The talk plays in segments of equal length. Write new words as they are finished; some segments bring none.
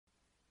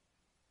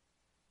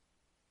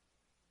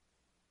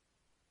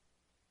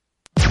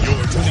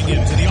tuning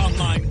in to the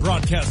online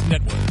broadcast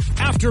network,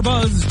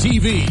 AfterBuzz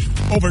TV.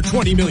 Over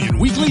 20 million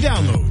weekly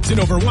downloads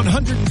in over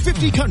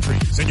 150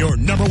 countries, and your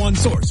number one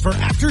source for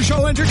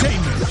after-show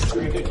entertainment.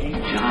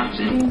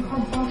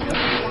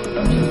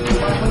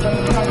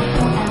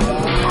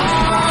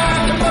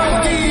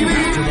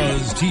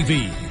 AfterBuzz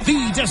TV,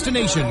 the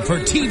destination for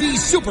TV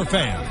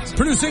superfans,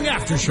 producing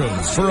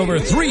aftershows for over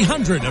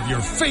 300 of your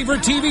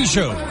favorite TV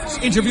shows,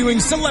 interviewing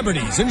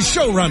celebrities and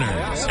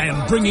showrunners,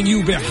 and bringing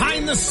you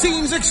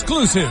behind-the-scenes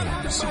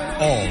exclusives.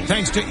 All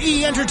thanks to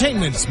E!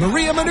 Entertainment's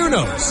Maria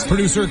Menounos,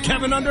 producer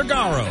Kevin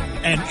Undergaro,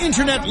 and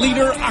internet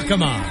leader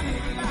Akamai.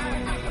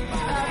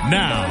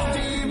 Now,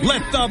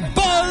 let the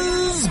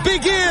buzz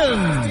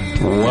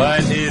begin!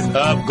 What is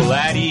up,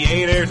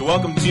 gladiators?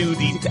 Welcome to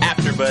the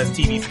AfterBuzz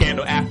TV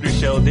Scandal After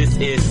Show. This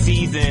is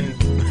season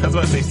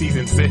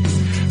 6.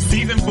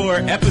 Season 4,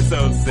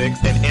 episode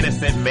 6, An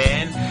Innocent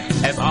Man.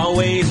 As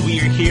always, we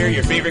are here,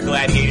 your favorite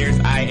gladiators.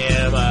 I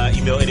am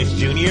Emil Ennis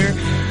Jr.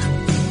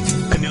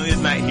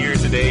 Cornelia's not here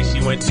today.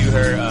 She went to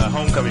her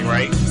homecoming,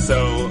 right?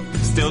 So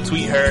still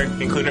tweet her,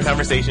 include her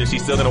conversation.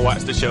 She's still going to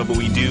watch the show, but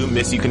we do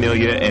miss you,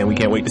 Cornelia, and we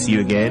can't wait to see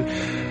you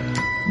again.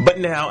 But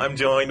now I'm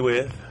joined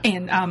with...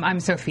 And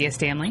I'm Sophia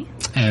Stanley.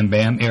 And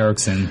Bam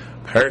Erickson.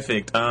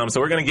 Perfect. So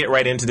we're going to get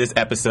right into this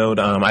episode.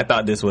 I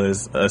thought this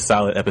was a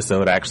solid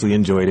episode. I actually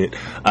enjoyed it.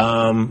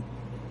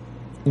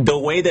 The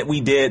way that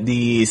we did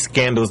the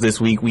scandals this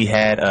week, we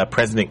had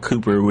President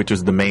Cooper, which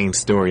was the main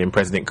story, and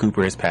President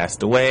Cooper has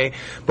passed away.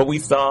 But we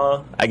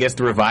saw, I guess,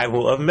 the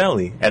revival of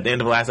Mellie. At the end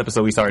of the last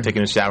episode, we saw her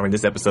taking a shower. In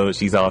this episode,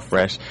 she's all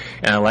fresh.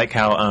 And I like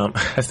how,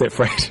 I said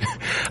fresh.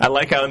 I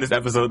like how in this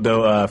episode,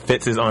 though,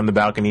 Fitz is on the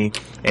balcony,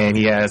 and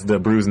he has the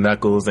bruised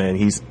knuckles, and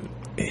he's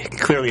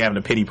clearly having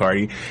a pity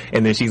party,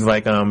 and then she's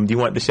like, do you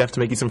want the chef to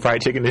make you some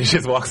fried chicken? And she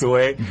just walks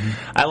away.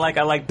 Mm-hmm. I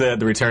like the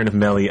return of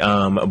Mellie,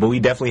 but we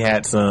definitely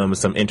had some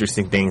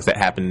interesting things that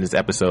happened in this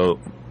episode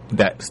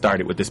that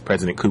started with this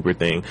President Cooper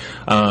thing.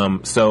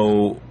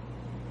 So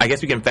I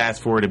guess we can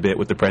fast forward a bit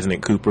with the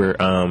President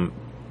Cooper.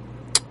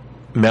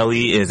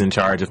 Mellie is in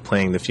charge of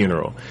playing the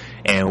funeral,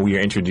 and we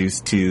are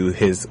introduced to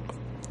his,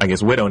 I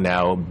guess, widow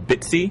now,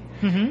 Bitsy.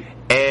 Mm-hmm.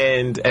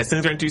 And as soon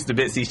as we're introduced to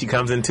Bitsy, she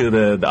comes into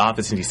the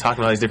office and she's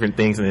talking about all these different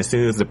things. And as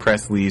soon as the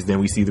press leaves, then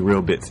we see the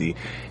real Bitsy.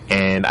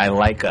 And I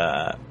like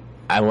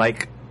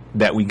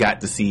that we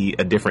got to see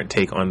a different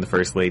take on the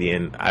First Lady.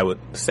 And I would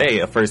say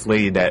a First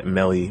Lady that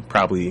Mellie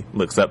probably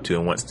looks up to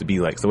and wants to be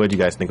like. So what did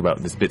you guys think about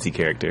this Bitsy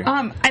character?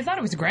 I thought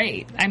it was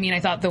great. I mean, I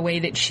thought the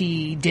way that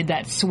she did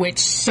that switch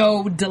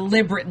so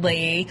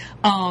deliberately,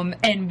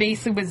 and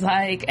basically was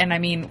like, and I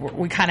mean,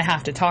 we kind of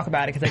have to talk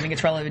about it because I think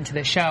it's relevant to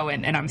the show,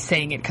 and I'm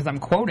saying it because I'm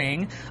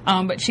quoting,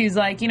 but she's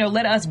like,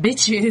 let us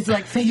bitches,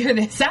 like, figure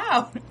this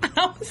out. And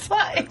I was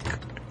like...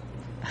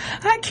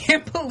 I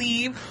can't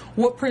believe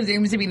what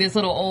presumes to be this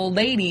little old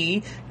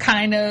lady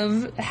kind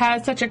of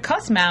has such a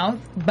cuss mouth,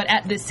 but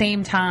at the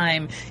same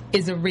time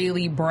is a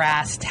really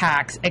brass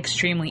tacks,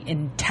 extremely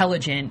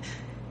intelligent,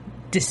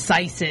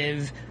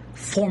 decisive,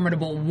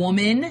 formidable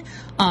woman,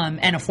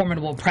 and a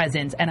formidable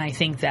presence. And I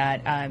think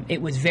that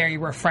it was very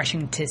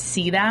refreshing to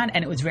see that,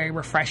 and it was very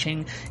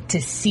refreshing to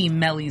see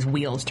Mellie's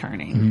wheels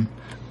turning.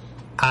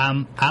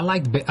 Mm-hmm. I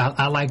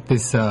like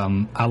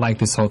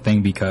this whole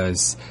thing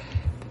because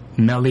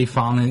Mellie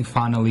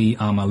finally,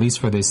 at least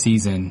for this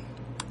season,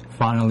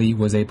 finally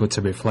was able to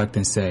reflect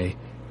and say,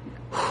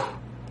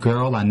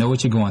 girl, I know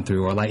what you're going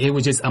through. Or like, it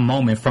was just a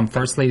moment from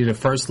First Lady to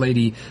First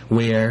Lady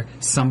where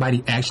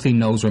somebody actually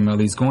knows what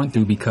Mellie's going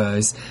through,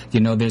 because,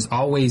 there's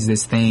always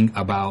this thing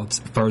about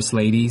First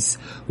Ladies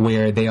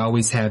where they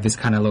always have this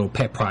kind of little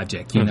pet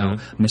project.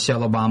 Mm-hmm.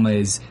 Michelle Obama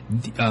is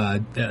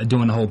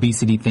doing the whole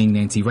obesity thing.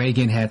 Nancy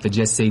Reagan had to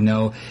just say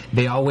no.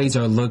 They always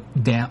are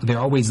looked down. They're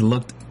always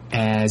looked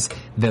as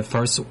the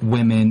first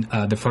women,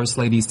 the first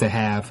ladies to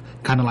have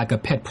kind of like a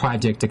pet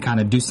project to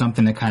kind of do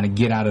something to kind of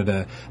get out of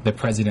the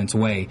president's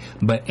way.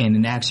 But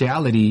in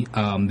actuality,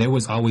 there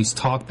was always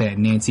talk that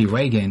Nancy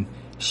Reagan,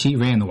 she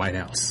ran the White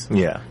House.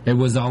 Yeah. There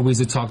was always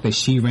a talk that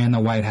she ran the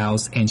White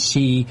House, and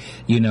she,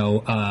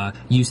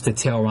 used to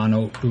tell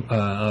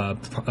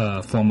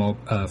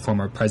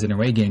former President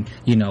Reagan,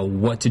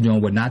 what to do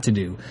and what not to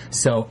do.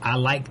 So I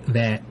like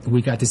that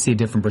we got to see a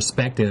different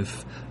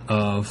perspective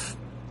of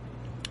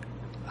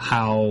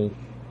how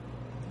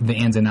the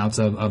ins and outs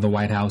of the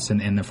White House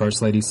and the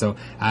First Lady. So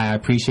I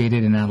appreciate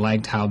it, and I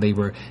liked how they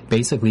were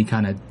basically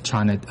kind of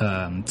trying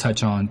to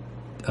touch on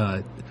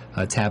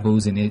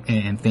taboos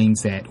and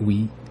things that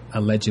we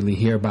allegedly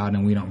hear about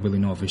and we don't really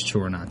know if it's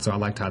true or not. So I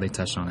liked how they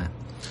touched on that.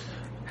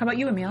 How about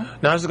you, Emil?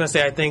 No, I was just going to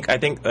say, I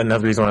think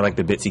another reason why I like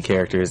the Bitsy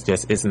character is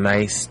just, it's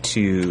nice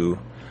to...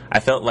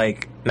 I felt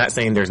like, not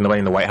saying there's nobody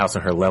in the White House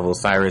on her level,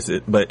 Cyrus,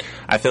 but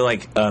I feel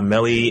like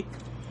Mellie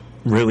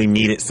really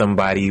needed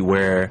somebody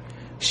where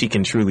she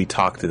can truly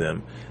talk to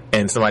them,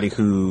 and somebody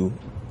who,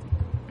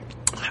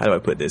 how do I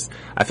put this?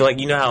 I feel like,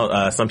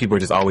 how some people are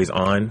just always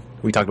on.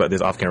 We talked about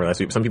this off camera last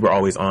week. Some people are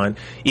always on.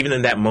 Even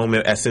in that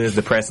moment, as soon as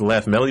the press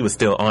left, Mellie was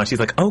still on. She's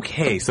like,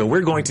 okay, so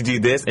we're going to do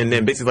this. And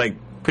then Bitsy's like,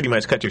 pretty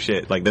much cut your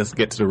shit. Like, let's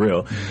get to the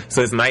real.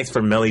 So it's nice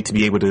for Mellie to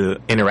be able to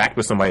interact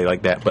with somebody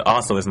like that, but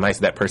also it's nice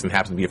that person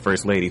happens to be a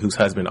first lady whose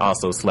husband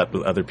also slept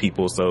with other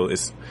people. So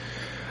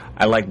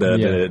I like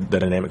the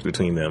dynamics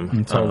between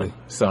them. Totally.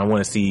 So I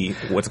want to see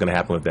what's going to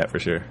happen with that for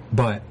sure.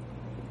 But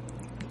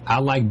I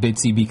like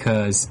Bitsy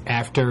because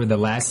after the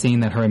last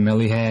scene that her and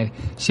Mellie had,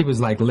 she was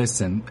like,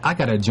 listen, I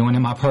got a joint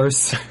in my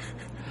purse.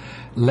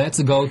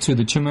 Let's go to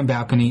the Truman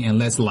balcony and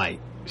let's light.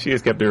 She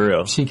just kept it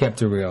real. She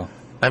kept it real.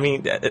 I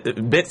mean,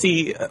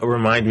 Bitsy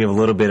reminded me of a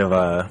little bit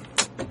of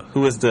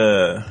who was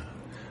the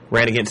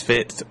ran against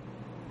Fitz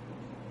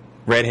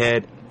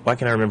redhead? Why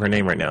can't I remember her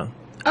name right now?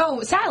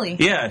 Oh, Sally.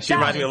 Yeah, she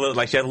reminds me a little,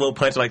 like, she has a little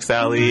punch like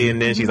Sally,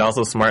 and then she's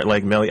also smart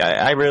like Mellie.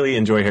 I really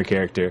enjoy her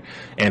character,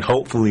 and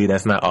hopefully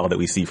that's not all that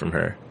we see from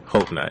her.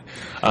 Hope not.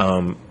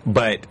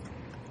 But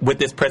with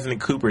this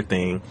President Cooper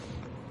thing,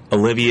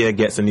 Olivia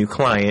gets a new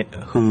client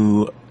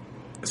who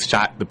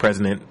shot the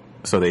president,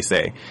 so they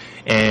say.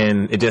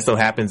 And it just so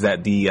happens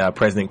that the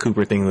President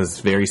Cooper thing was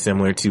very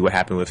similar to what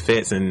happened with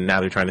Fitz, and now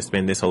they're trying to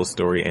spin this whole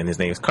story, and his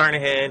name is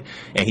Carnahan,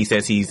 and he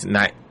says he's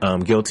not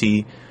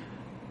guilty,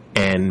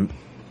 and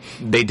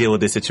they deal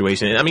with this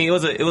situation. I mean,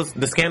 it was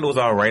the scandal was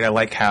all right. I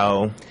like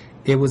how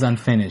it was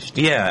unfinished.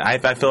 Yeah,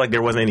 I feel like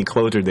there wasn't any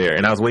closure there,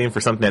 and I was waiting for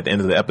something at the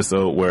end of the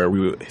episode where we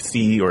would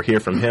see or hear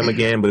from him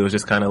again. But it was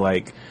just kind of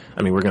like,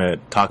 I mean, we're gonna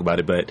talk about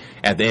it, but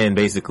at the end,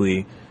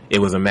 basically, it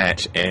was a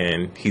match,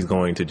 and he's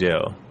going to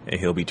jail, and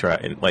he'll be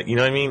tried. And, like, you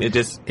know what I mean?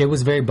 It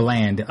was very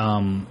bland,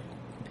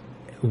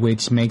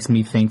 which makes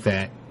me think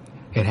that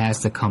it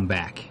has to come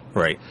back,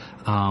 right?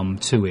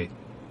 To it.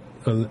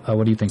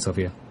 What do you think,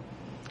 Sophia?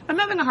 I'm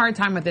having a hard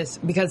time with this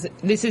because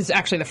this is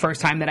actually the first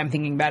time that I'm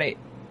thinking about it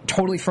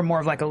totally from more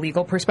of like a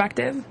legal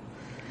perspective.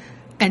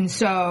 And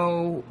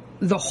so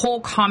the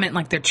whole comment,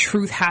 like the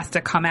truth has to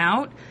come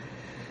out,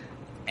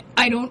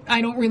 I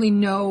don't really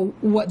know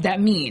what that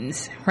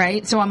means,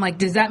 right? So I'm like,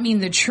 does that mean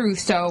the truth?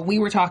 So we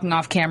were talking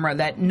off camera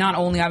that not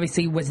only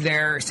obviously was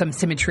there some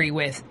symmetry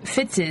with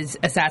Fitz's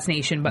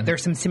assassination, but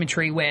there's some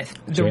symmetry with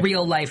the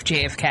real life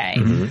JFK.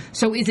 Mm-hmm.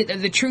 So is it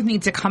that the truth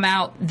needs to come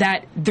out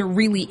that there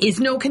really is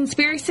no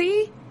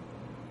conspiracy?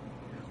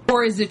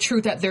 Or is the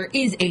truth that there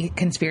is a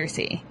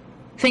conspiracy?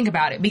 Think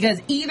about it,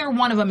 because either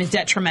one of them is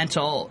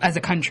detrimental as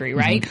a country,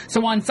 right? Mm-hmm.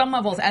 So on some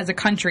levels, as a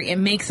country, it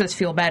makes us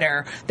feel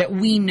better that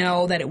we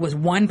know that it was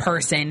one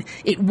person,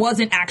 it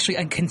wasn't actually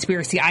a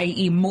conspiracy,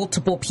 i.e.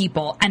 multiple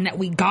people, and that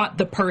we got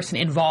the person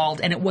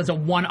involved and it was a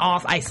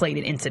one-off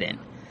isolated incident.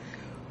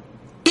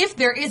 If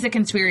there is a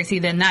conspiracy,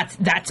 then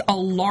that's a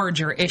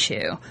larger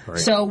issue. Right.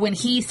 So when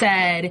he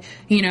said,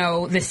 you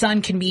know, the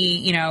sun can be,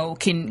 you know,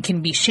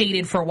 can be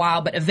shaded for a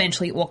while, but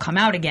eventually it will come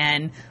out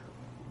again,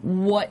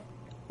 what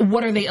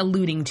are they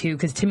alluding to?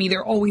 Because to me,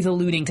 they're always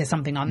alluding to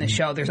something on this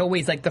show. There's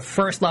always like the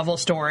first level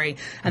story,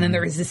 and then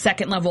there is the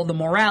second level, the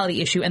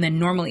morality issue, and then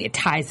normally it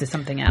ties to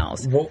something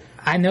else. Well,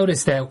 I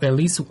noticed that at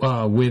least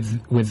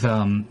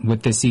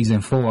with this season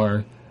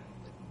 4,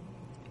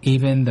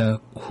 even the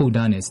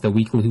whodunits, the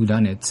weekly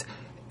whodunits,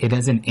 it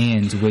doesn't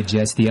end with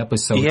just the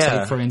episode.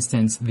 Yeah. Take, for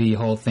instance, the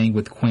whole thing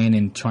with Quinn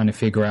and trying to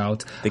figure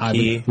out the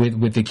key.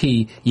 With the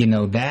key, you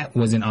know, that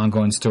was an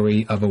ongoing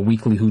story of a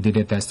weekly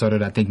whodunit that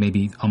started, I think,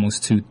 maybe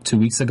almost two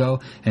weeks ago.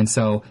 And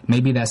so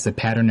maybe that's the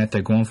pattern that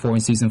they're going for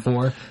in season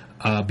 4,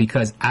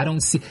 because I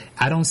don't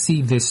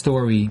see this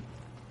story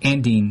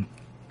ending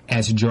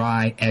as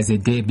dry as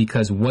it did,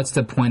 because what's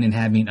the point in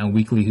having a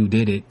weekly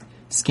whodunit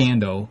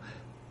scandal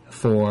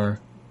for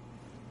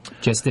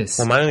just this?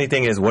 Well, my only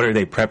thing is, what are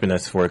they prepping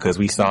us for? Because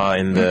we saw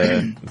in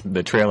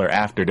the trailer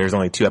after, there's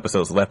only 2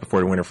 episodes left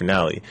before the winter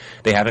finale.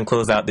 They haven't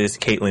closed out this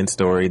Caitlyn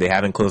story. They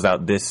haven't closed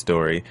out this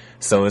story.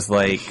 So it's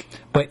like...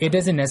 But it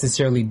doesn't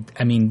necessarily...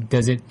 I mean,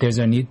 does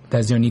there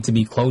need to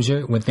be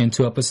closure within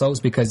 2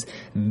 episodes? Because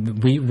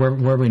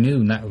we're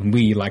renewed. Not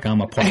we, like I'm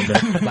a part of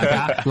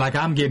it. like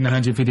I'm getting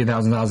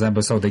 $150,000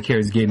 episode that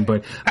Carrie's getting.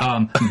 But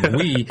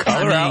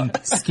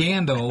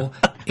Scandal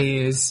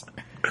is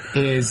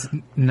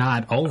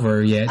not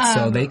over yet,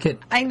 so they could...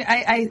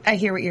 I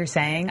hear what you're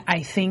saying.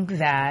 I think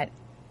that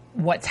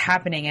what's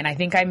happening, and I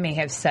think I may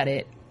have said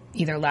it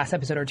either last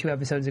episode or 2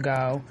 episodes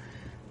ago,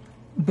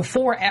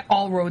 before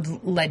all roads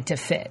led to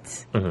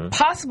Fitz,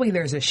 possibly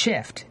there's a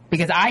shift,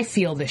 because I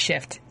feel the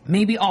shift.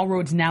 Maybe all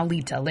roads now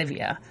lead to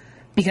Olivia,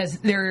 because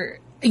they're...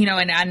 You know,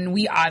 and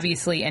we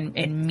obviously, and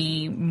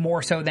me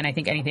more so than I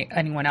think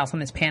anyone else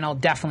on this panel,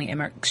 definitely am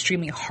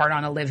extremely hard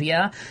on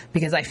Olivia,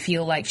 because I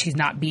feel like she's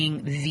not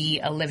being the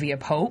Olivia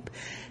Pope.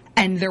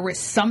 And there was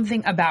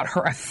something about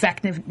her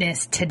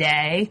effectiveness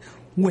today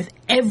with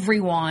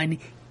everyone,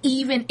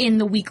 even in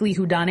the weekly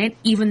whodunit,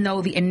 even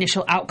though the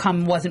initial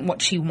outcome wasn't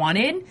what she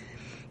wanted.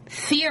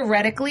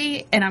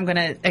 Theoretically, and I'm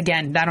gonna,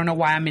 again, I don't know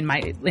why I'm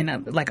in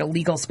a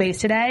legal space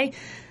today.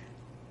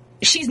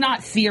 She's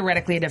not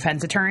theoretically a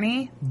defense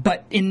attorney,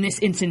 but in this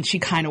instance, she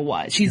kind of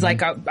was. She's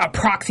like a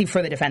proxy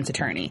for the defense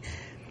attorney.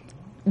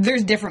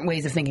 There's different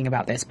ways of thinking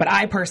about this, but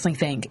I personally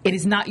think it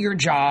is not your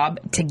job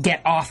to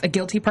get off a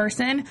guilty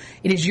person.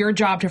 It is your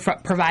job to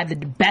provide the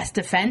best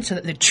defense so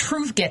that the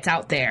truth gets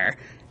out there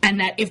and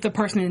that if the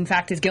person in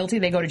fact is guilty,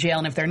 they go to jail,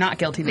 and if they're not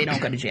guilty, they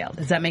don't go to jail.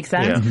 Does that make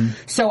sense? Yeah. Mm-hmm.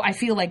 So I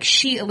feel like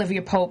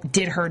Olivia Pope,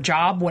 did her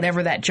job,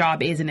 whatever that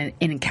job is in an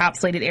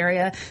encapsulated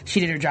area. She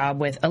did her job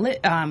with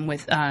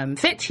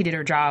Fitz. She did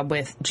her job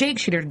with Jake.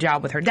 She did her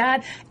job with her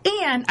dad,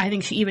 and I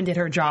think she even did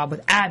her job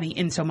with Abby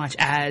in so much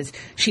as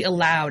she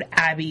allowed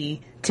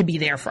Abby to be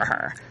there for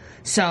her.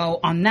 So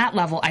on that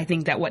level, I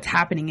think that what's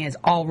happening is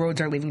all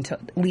roads are leading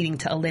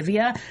to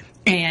Olivia.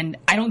 And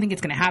I don't think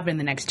it's going to happen in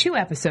the next 2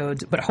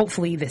 episodes, but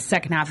hopefully the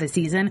second half of the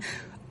season,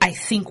 I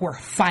think we're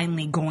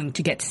finally going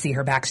to get to see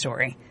her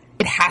backstory.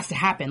 It has to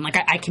happen. Like,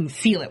 I can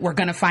feel it. We're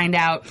going to find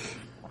out,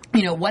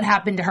 what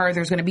happened to her.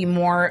 There's going to be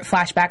more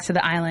flashbacks to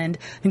the island.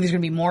 I think there's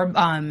going to be more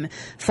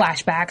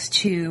flashbacks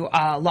to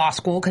law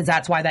school, because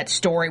that's why that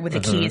story with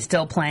the key is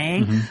still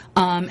playing.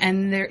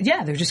 And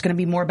there's just going to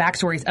be more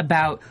backstories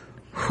about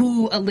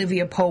who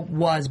Olivia Pope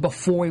was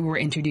before we were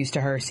introduced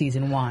to her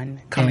season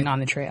 1 coming on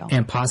the trail.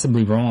 And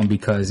possibly Rowan,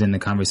 because in the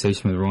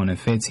conversation with Rowan and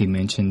Fitz, he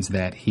mentions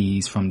that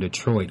he's from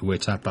Detroit,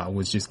 which I thought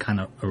was just kind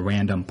of a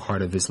random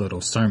part of his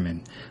little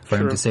sermon for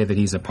him to say that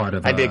he's a part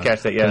of... I did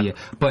catch that, yeah.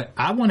 But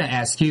I want to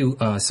ask you,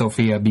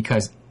 Sophia,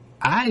 because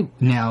I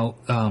now...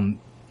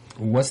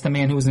 what's the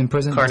man who was in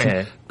prison?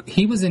 Carnahan.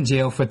 He was in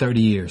jail for 30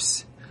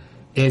 years.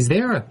 Is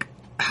there a...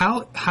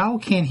 How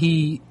can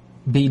he...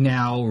 be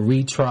now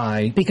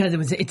retried? Because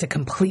it's a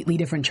completely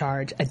different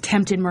charge.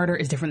 Attempted murder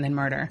is different than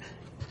murder.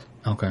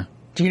 Okay.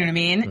 Do you know what I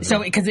mean? Mm-hmm.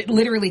 So,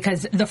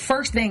 because the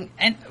first thing,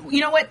 and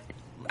you know what?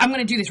 I'm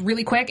going to do this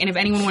really quick, and if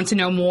anyone wants to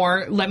know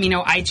more, let me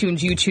know. iTunes,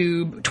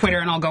 YouTube, Twitter,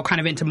 and I'll go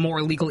kind of into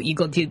more legal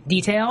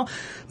detail.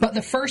 But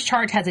the first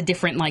charge has a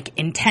different,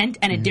 intent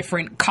and a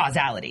different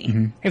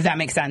causality, if that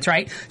makes sense,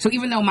 right? So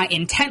even though my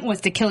intent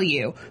was to kill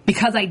you,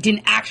 because I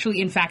didn't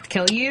actually, in fact,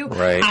 kill you,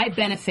 right, I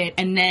benefit,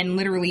 and then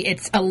literally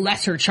it's a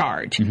lesser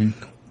charge.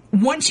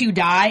 Once you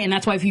die, and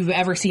that's why if you've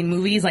ever seen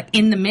movies,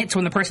 in the midst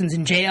when the person's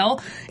in jail,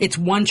 it's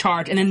one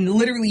charge, and then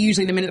literally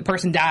usually the minute the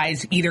person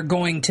dies, either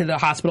going to the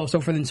hospital, so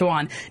forth and so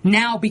on.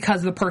 Now,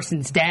 because the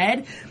person's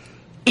dead,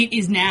 it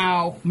is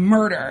now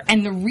murder.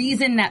 And the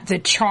reason that the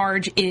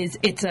charge is,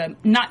 it's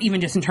not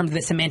even just in terms of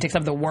the semantics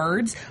of the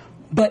words,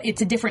 but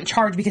it's a different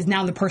charge because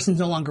now the person's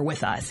no longer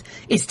with us.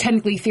 It's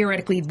technically,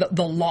 theoretically,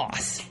 the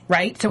loss,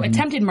 right? So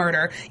attempted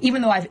murder,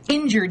 even though I've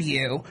injured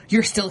you,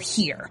 you're still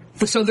here.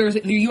 So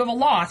you have a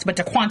loss, but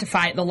to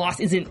quantify it, the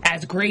loss isn't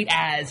as great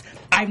as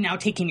I've now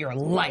taken your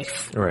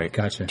life. Right.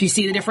 Gotcha. Do you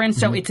see the difference?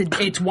 So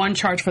it's one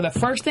charge for the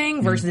first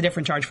thing versus a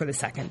different charge for the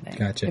second thing.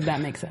 Gotcha. If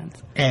that makes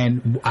sense.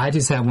 And I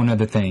just have one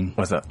other thing.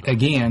 What's up?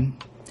 Again,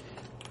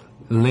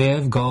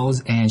 Liv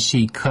goes and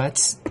she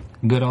cuts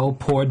good old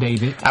poor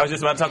David. I was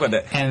just about to talk about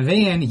that. And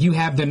then you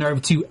have the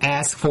nerve to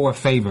ask for a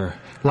favor.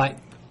 But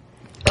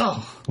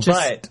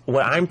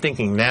what I'm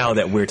thinking now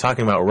that we're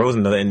talking about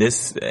Rosenthal, and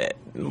this,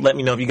 let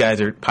me know if you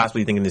guys are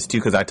possibly thinking this too,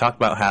 because we talked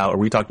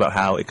about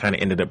how it kind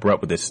of ended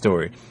abrupt with this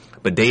story.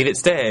 But David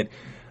said,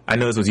 I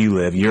know this was you,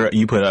 Liv.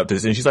 You put up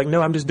this, and she's like,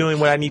 no, I'm just doing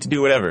what I need to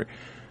do, whatever.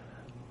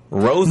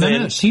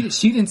 No, she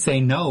didn't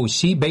say no.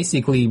 She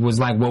basically was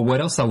like, well,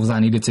 what else was I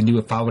needed to do?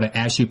 If I would have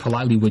asked you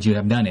politely, would you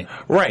have done it?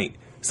 Right.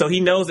 So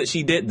he knows that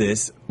she did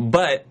this,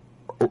 but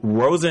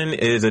Rosen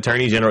is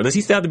Attorney General. Does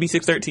he still have to be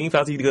 613?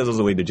 Fauci goes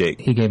away to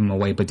Jake. He gave him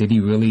away, but did he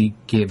really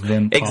give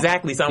them...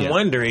 Exactly. So I'm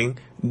wondering,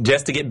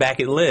 just to get back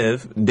at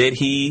Liv, did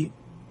he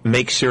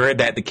make sure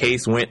that the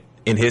case went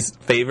in his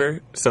favor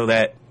so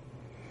that...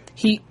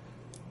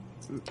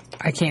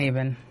 I can't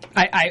even.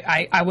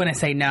 I want to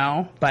say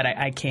no, but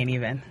I can't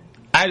even.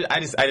 I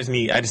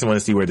just want to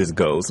see where this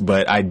goes.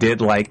 But I did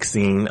like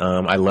seeing,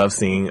 I love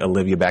seeing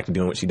Olivia back to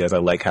doing what she does. I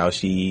like how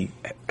she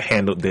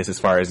handled this as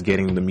far as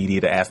getting the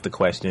media to ask the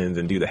questions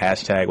and do the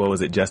hashtag, what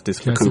was it, Justice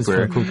for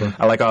Cooper.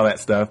 I like all that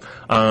stuff.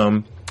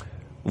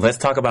 Let's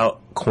talk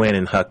about Quinn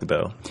and Huck,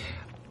 though.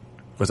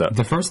 What's up?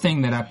 The first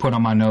thing that I put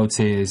on my notes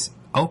is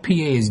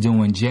OPA is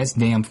doing just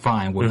damn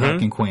fine with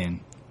Huck and Quinn.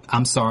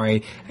 I'm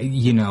sorry,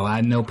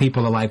 I know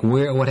people are like,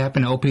 what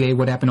happened to OPA?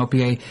 What happened to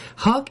OPA?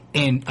 Huck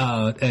and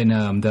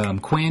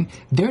Quinn,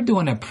 they're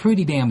doing a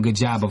pretty damn good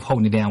job of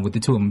holding it down with the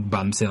two of them by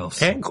themselves.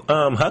 And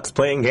Huck's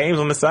playing games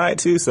on the side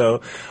too.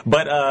 So,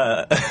 but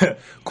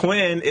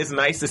Quinn, it's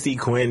nice to see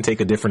Quinn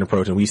take a different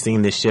approach, and we've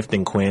seen this shift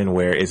in Quinn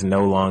where it's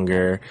no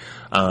longer,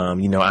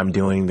 I'm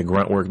doing the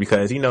grunt work,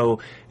 because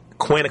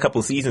Quinn a couple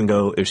of seasons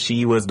ago, if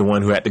she was the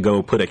one who had to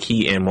go put a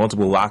key in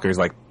multiple lockers,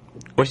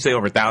 what'd you say,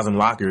 over 1,000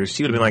 lockers,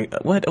 she would have been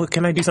like, what? Oh,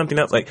 can I do something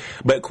else?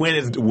 But Quinn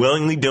is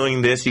willingly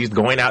doing this. She's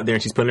going out there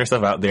and she's putting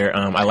herself out there.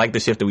 I like the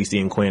shift that we see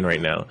in Quinn right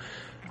now.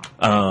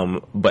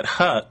 But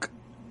Huck,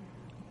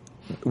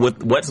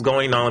 with what's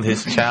going on with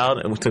his child,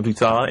 and we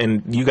saw,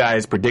 and you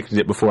guys predicted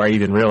it before I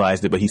even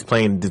realized it, but he's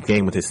playing this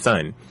game with his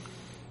son.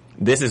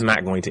 This is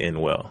not going to end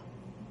well.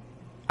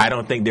 I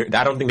don't think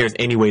there's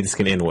any way this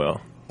can end well.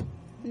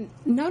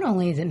 Not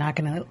only is it not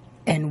going to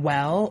end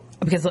well,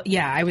 because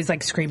I was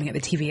screaming at the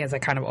TV as I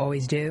kind of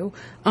always do.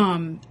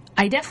 I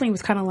definitely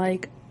was kind of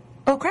like,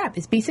 oh crap,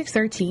 is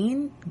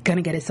B613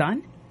 gonna get his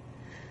son?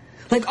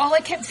 All I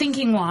kept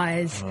thinking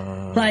was,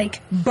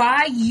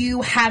 by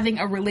you having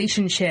a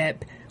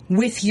relationship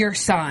with your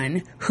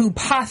son who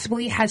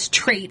possibly has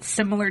traits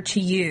similar to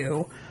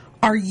you,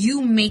 are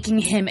you making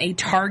him a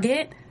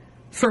target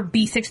for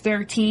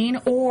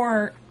B613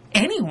 or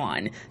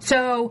anyone?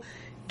 So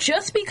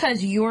just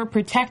because you're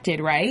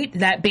protected, right,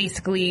 that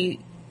basically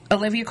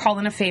Olivia called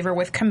in a favor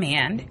with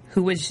Command,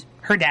 who was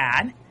her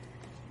dad,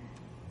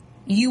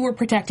 you were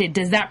protected.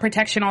 Does that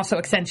protection also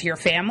extend to your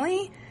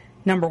family?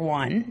 Number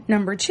one.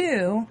 Number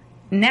two,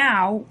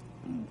 now,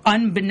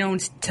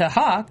 unbeknownst to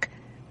Huck,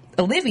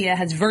 Olivia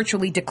has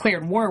virtually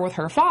declared war with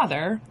her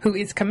father, who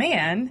is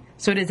Command.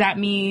 So does that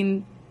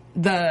mean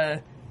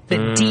the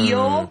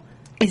deal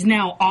is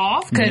now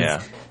off?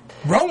 Because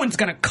Rowan's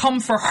going to come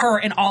for her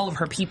and all of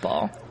her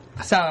people.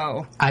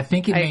 So I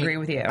agree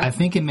with you. I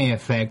think it may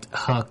affect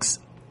Huck's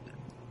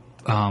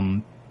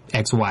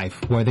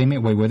ex-wife. Were they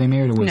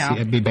married or was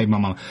she baby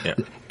mama? Yeah.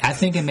 I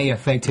think it may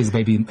affect his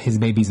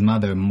baby's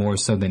mother more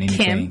so than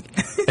anything.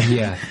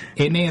 Yeah,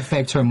 it may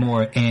affect her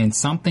more. And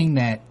something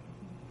that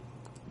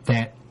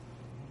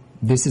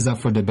this is up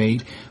for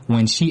debate.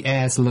 When she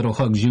asked little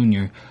Huck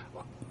Jr.,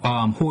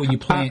 who are you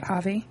playing?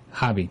 Javi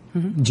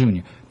mm-hmm.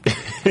 Jr.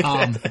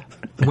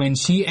 When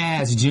she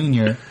asked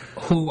Junior,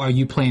 who are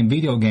you playing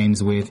video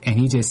games with? And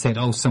he just said,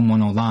 oh,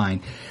 someone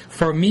online.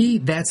 For me,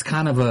 that's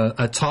kind of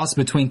a toss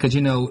between, because,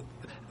 you know,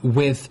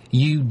 with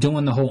you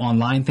doing the whole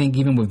online thing,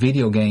 even with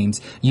video games,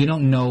 you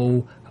don't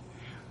know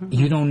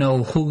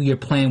who you're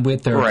playing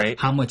with or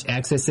how much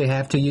access they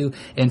have to you.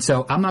 And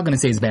so I'm not going to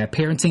say it's bad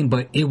parenting,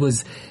 but it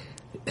was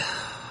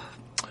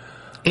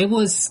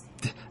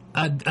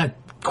a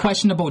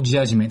questionable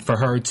judgment for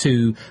her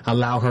to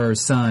allow her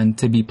son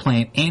to be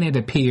playing. And it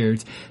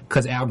appeared,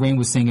 because Al Green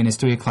was singing it's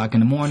 3 o'clock in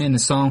the morning, the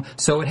song,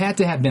 so it had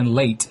to have been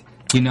late.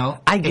 You know,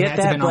 I get it had that,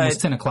 to have been but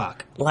almost 10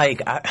 o'clock.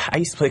 Like, I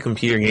used to play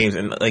computer games,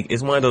 and like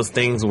it's one of those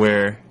things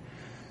where,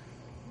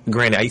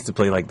 granted, I used to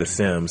play like The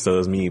Sims, so it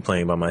was me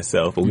playing by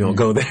myself, but we don't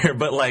go there.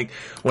 But like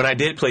when I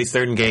did play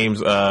certain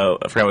games, I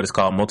forgot what it's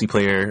called,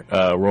 multiplayer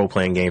role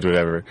playing games or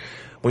whatever.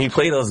 When you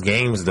play those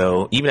games,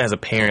 though, even as a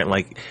parent,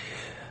 like,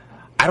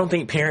 I don't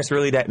think parents are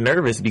really that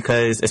nervous,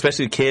 because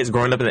especially kids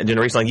growing up in that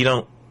generation, like, you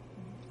don't,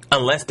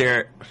 unless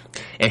they're,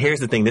 and here's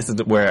the thing, this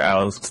is where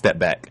I'll step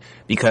back.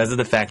 Because of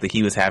the fact that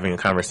he was having a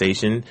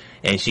conversation,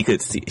 and she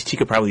could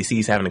probably see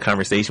he's having a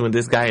conversation with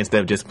this guy instead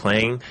of just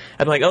playing,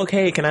 I'd be like,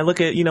 okay, can I look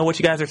at, what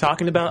you guys are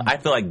talking about? I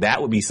feel like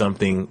that would be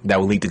something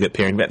that would lead to good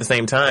parenting. But at the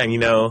same time,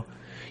 you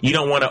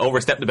don't want to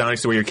overstep the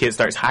boundaries to where your kid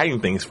starts hiding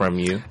things from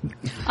you.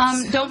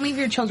 Don't leave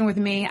your children with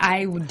me.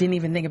 I didn't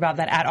even think about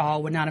that at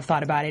all, would not have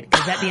thought about it.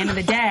 Because at the end of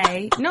the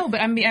day, no,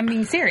 but I'm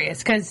being serious.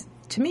 Because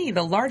to me,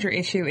 the larger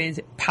issue is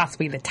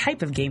possibly the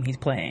type of game he's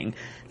playing,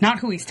 not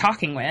who he's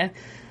talking with.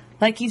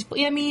 Like, he's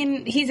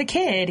a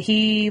kid.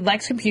 He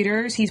likes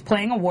computers. He's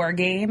playing a war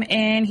game,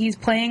 and he's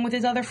playing with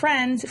his other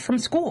friends from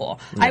school.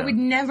 Yeah. I would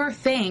never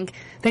think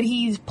that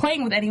he's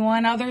playing with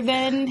anyone other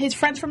than his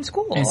friends from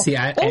school. And see,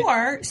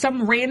 or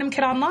some random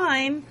kid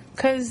online,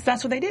 because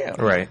that's what they do.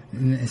 Right.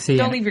 See,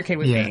 don't leave your kid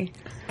with me.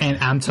 And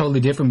I'm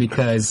totally different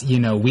because,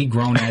 we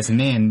grown as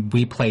men,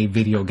 we play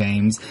video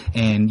games,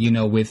 and,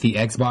 with the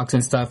Xbox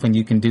and stuff, and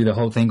you can do the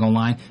whole thing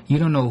online, you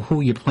don't know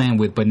who you're playing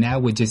with. But now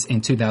with just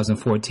in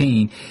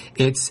 2014,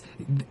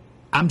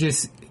 I'm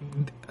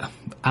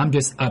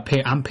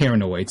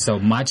paranoid. So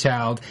my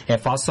child,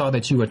 if I saw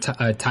that you were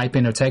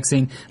typing or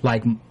texting,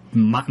 like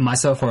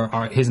myself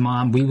or his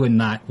mom, we would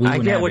not. I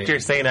get what you're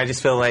saying. I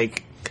just feel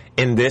like,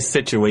 in this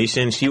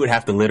situation, she would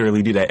have to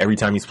literally do that every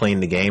time he's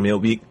playing the game. It'll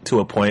be to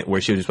a point where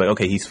she would just be like,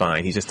 okay, he's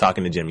fine. He's just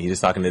talking to Jimmy. He's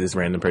just talking to this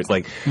random person.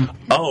 Like,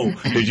 oh,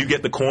 did you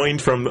get the coin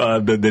from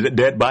the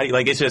dead body?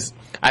 Like, it's just,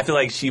 I feel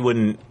like she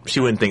wouldn't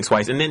think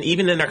twice. And then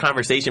even in their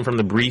conversation, from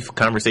the brief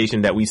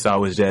conversation that we saw,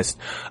 was just,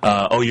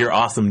 oh, you're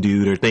awesome,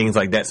 dude, or things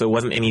like that. So it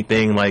wasn't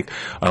anything like,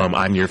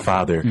 I'm your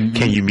father. Mm-hmm.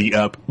 Can you meet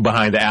up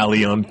behind the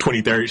alley on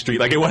 23rd Street?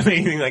 Like, it wasn't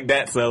anything like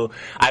that. So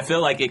I feel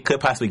like it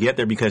could possibly get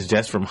there, because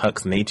just from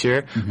Huck's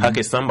nature, Huck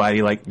is somebody,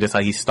 like, just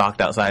like he's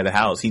stalked outside the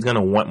house, he's going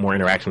to want more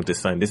interaction with his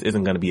son. This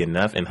isn't going to be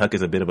enough, and Huck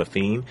is a bit of a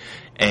fiend.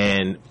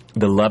 And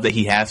the love that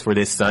he has for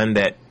this son,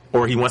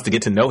 or he wants to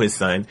get to know his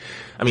son,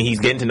 I mean, he's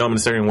getting to know him in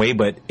a certain way,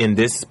 but in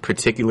this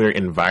particular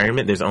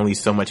environment, there's only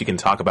so much you can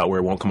talk about where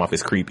it won't come off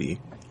as creepy.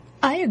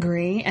 I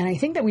agree, and I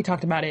think that we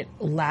talked about it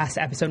last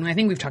episode, and I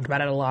think we've talked about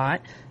it a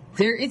lot.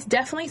 There is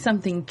definitely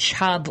something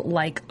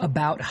childlike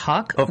about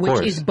Huck,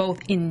 which is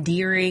both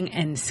endearing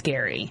and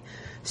scary.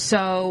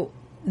 So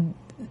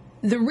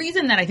the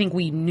reason that I think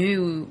we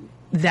knew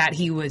that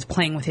he was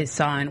playing with his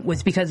son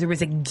was because there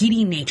was a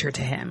giddy nature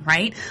to him,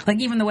 right? Like,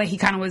 even the way he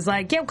kind of was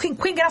like, yeah, Queen,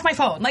 get off my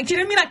phone. Like, do you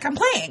know what I mean? Like, I'm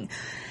playing.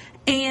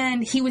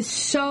 And he was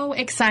so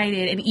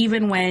excited. And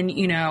even when,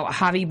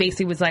 Javi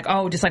basically was like,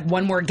 oh, just like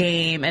one more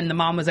game. And the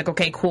mom was like,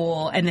 okay,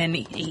 cool. And then,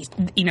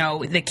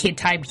 the kid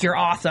typed, you're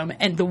awesome.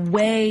 And the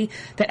way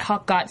that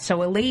Huck got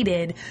so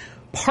elated,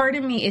 part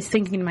of me is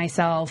thinking to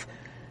myself,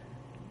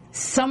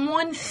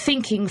 someone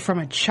thinking from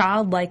a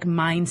childlike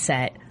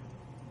mindset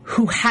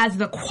who has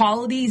the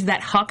qualities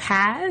that Huck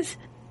has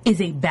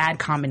is a bad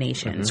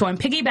combination. Mm-hmm. So I'm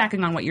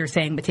piggybacking on what you're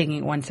saying, but taking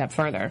it one step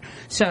further.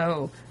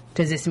 So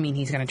Does this mean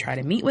he's going to try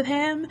to meet with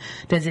him?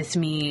 Does this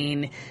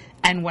mean...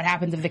 And what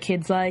happens if the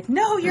kid's like,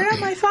 no, you're not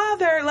my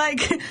father?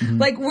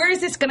 Like, where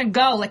is this going to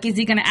go? Like, is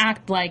he going to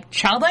act like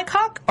childlike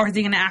Huck? Or is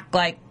he going to act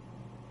like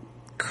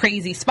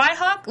crazy spy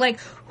Huck? Like,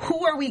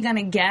 who are we going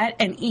to get?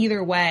 And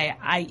either way,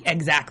 I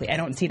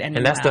don't see it ending.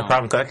 And that's the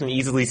problem, because I can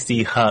easily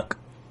see Huck,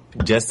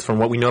 just from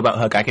what we know about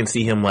Huck, I can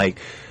see him, like,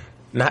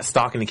 not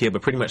stalking the kid,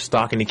 but pretty much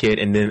stalking the kid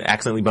and then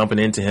accidentally bumping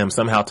into him,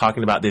 somehow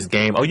talking about this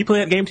game. Oh, you play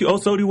that game too? Oh,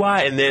 so do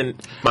I. And then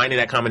finding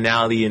that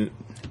commonality and...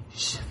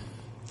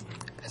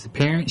 As a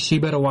parent, she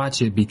better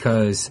watch it,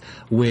 because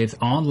with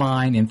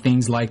online and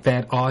things like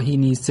that, all he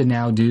needs to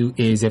now do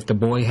is, if the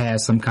boy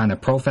has some kind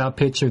of profile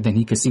picture, then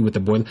he can see what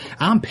the boy...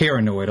 I'm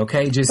paranoid,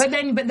 okay? But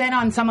then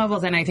on some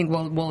levels, and I think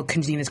we'll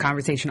continue this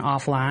conversation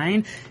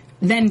offline,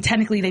 then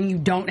technically you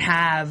don't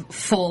have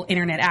full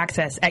internet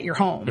access at your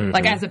home. Mm-hmm.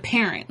 Like, as a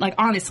parent, like,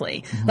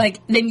 honestly, like,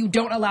 then you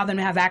don't allow them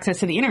to have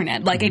access to the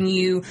internet. Like, and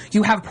you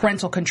have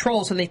parental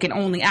control, so they can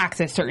only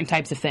access certain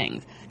types of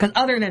things. Because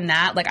other than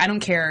that, like, I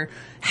don't care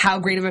how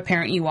great of a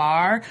parent you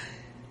are,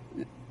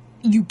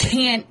 you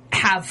can't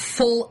have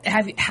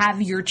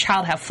your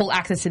child have full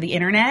access to the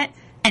internet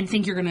and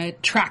think you're going to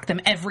track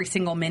them every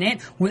single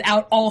minute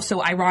without also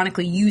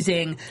ironically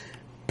using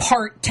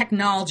part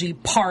technology,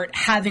 part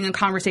having a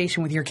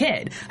conversation with your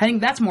kid. I think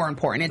that's more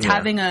important. It's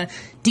having a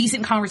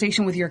decent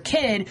conversation with your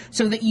kid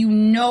so that you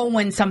know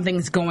when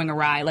something's going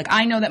awry. Like,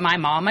 I know that my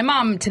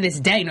mom to this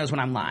day knows when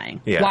I'm lying.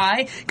 Yeah.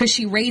 Why? Because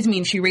she raised me,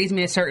 and she raised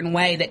me a certain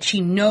way that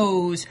she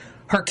knows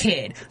her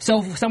kid.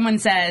 So if someone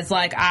says,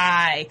 like,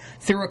 I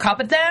threw a cup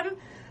at them,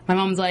 my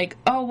mom's like,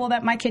 oh, well,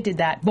 my kid did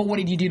that. But what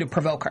did you do to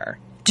provoke her?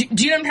 Do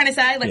you know what I'm trying to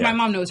say? Like, my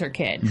mom knows her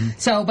kid. Mm-hmm.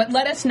 So, but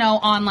let us know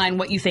online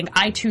what you think.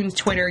 iTunes,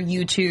 Twitter,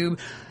 YouTube.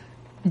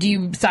 Do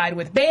you side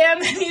with Bam?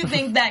 Do you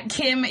think that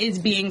Kim is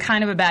being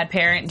kind of a bad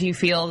parent? Do you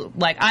feel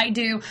like I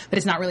do, but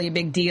it's not really a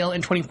big deal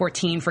in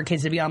 2014 for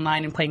kids to be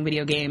online and playing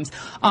video games?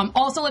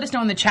 Also, let us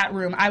know in the chat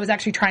room. I was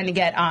actually trying to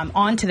get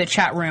onto the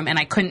chat room, and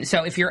I couldn't.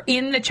 So if you're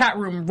in the chat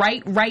room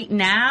right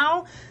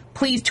now,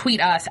 please tweet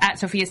us at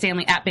Sophia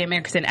Stanley, at Bam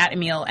Erickson, at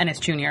Emil Ennis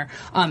Jr.,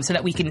 so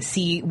that we can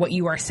see what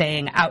you are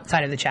saying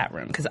outside of the chat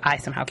room, because I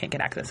somehow can't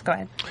get access. Go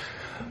ahead.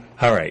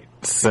 All right,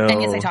 so...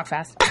 And yes, I talk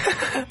fast.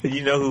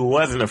 You know who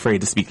wasn't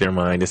afraid to speak their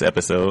mind this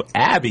episode?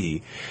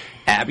 Abby.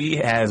 Abby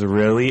has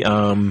really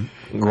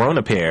grown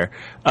a pair.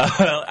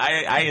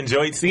 I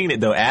enjoyed seeing it,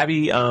 though.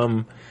 Abby's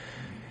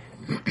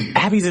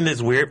in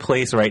this weird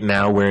place right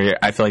now where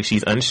I feel like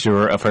she's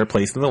unsure of her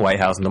place in the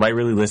White House. Nobody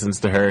really listens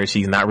to her.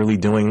 She's not really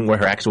doing what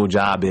her actual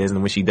job is,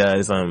 and when she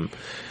does...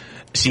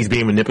 she's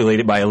being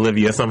manipulated by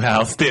Olivia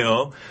somehow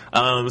still.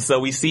 So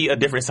we see a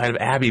different side of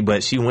Abby,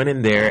 but she went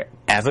in there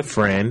as a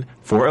friend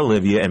for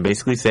Olivia and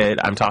basically said,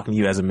 I'm talking to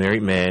you as a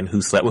married man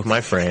who slept with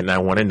my friend, and I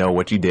want to know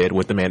what you did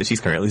with the man that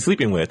she's currently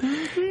sleeping with.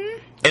 Mm-hmm.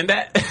 And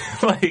that,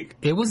 like...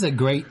 It was a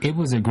great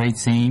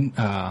scene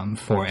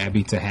for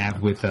Abby to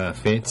have with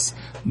Fitz,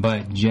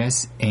 but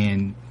just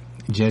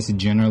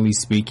generally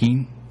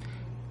speaking,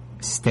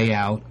 stay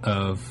out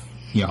of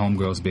your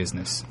homegirl's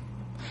business.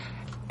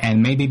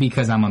 And maybe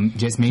because I'm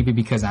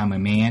a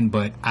man,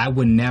 but I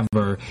would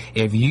never,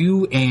 if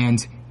you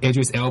and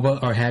Idris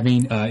Elba are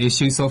having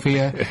issues,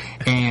 Sophia,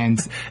 and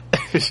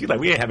she's like,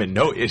 we ain't having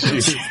no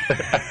issues.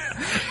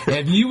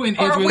 If you and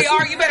Idris, or we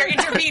are, you better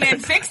intervene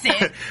and fix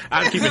it.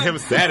 I'm keeping him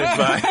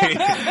satisfied.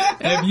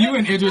 If you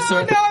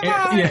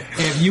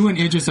and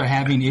Idris are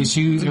having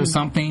issues or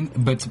something,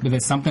 but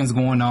that something's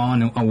going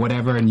on or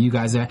whatever, and you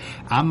guys are,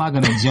 I'm not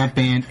going to jump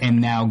in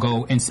and now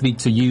go and speak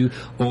to you,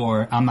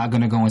 or I'm not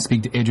going to go and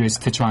speak to Idris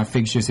to try and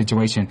fix your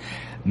situation.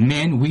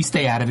 Men, we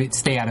stay out of it.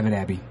 Stay out of it,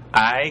 Abby.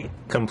 I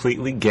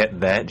completely get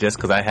that, just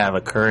because I have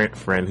a current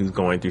friend who's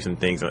going through some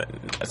things.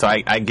 So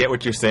I get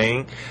what you're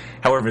saying.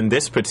 However, in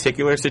this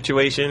particular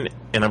situation,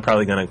 and I'm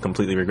probably going to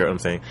completely regret what I'm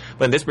saying,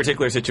 but in this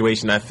particular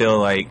situation, I feel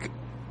like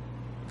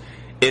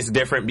it's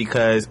different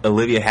because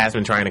Olivia has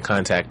been trying to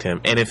contact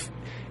him. And if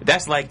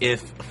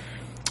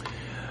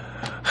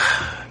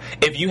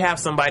you have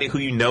somebody who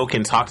you know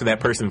can talk to that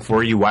person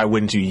for you, why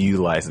wouldn't you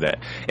utilize that?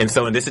 And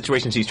so in this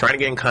situation, she's trying to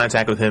get in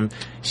contact with him.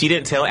 She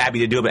didn't tell Abby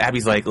to do it, but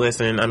Abby's like,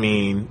 listen, I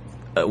mean,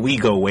 we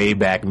go way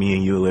back, me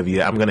and you,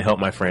 Olivia. I'm going to help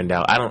my friend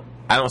out. I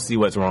don't see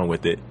what's wrong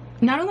with it.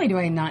 Not only do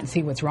I not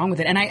see what's wrong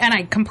with it, and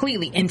I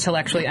completely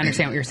intellectually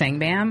understand what you're saying,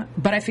 Bam,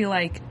 but I feel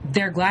like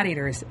they're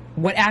gladiators.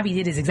 What Abby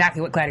did is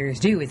exactly what gladiators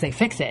do, is they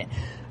fix it.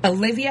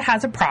 Olivia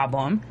has a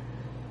problem.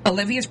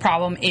 Olivia's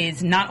problem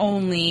is not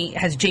only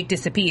has Jake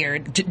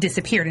disappeared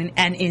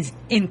and is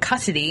in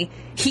custody,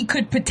 he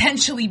could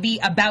potentially be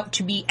about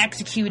to be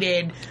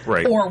executed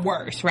or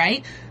worse,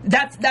 right?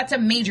 That's a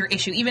major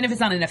issue. Even if it's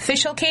not an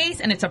official case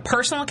and it's a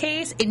personal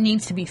case, it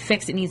needs to be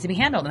fixed, it needs to be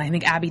handled. And I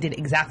think Abby did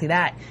exactly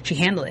that. She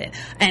handled it.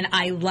 And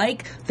I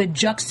like the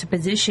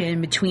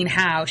juxtaposition between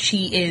how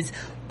she is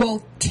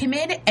both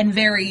timid and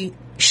very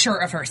sure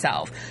of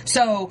herself.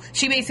 So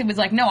she basically was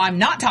like, no, I'm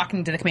not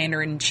talking to the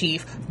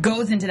commander-in-chief,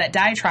 goes into that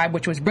diatribe,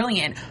 which was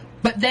brilliant.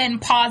 but then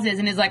pauses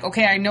and is like,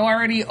 okay, I know I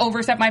already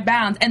overstepped my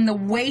bounds. And the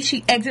way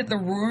she exits the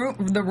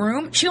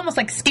room, she almost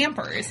like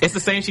scampers. It's the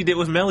same she did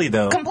with Melly,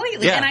 though.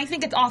 Completely. Yeah. And I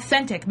think it's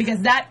authentic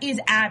because that is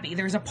Abby.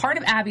 There's a part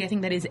of Abby, I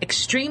think, that is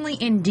extremely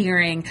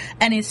endearing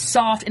and is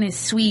soft and is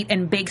sweet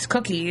and bakes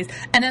cookies.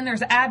 And then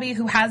there's Abby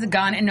who has a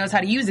gun and knows how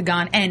to use a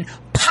gun and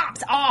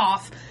pops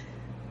off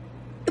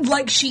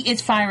like she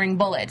is firing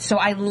bullets. So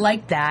I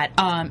like that.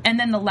 And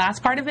then the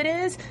last part of it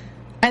is,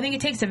 I think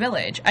it takes a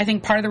village. I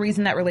think part of the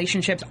reason that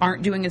relationships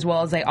aren't doing as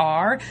well as they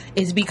are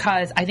is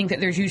because I think that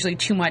there's usually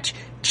too much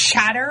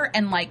chatter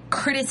and like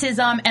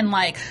criticism and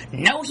like,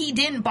 no, he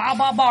didn't, blah,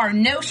 blah, blah, or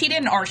no, she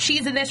didn't, or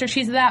she's a this or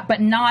she's a that,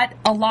 but not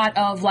a lot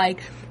of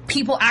like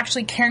people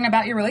actually caring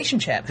about your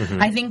relationship.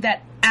 I think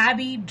that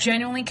Abby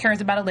genuinely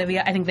cares about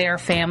Olivia. I think they are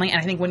family,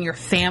 and I think when you're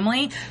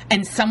family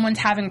and someone's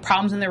having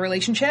problems in their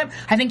relationship,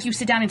 I think you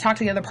sit down and talk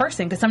to the other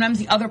person because sometimes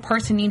the other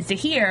person needs to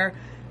hear,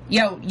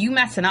 yo, you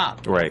messing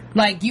up. Right.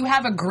 Like, you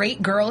have a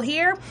great girl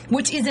here,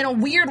 which is in a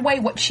weird way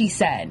what she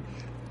said.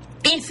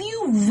 If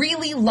you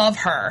really love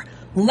her,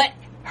 let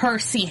her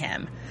see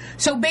him.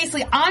 So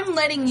basically, I'm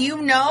letting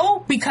you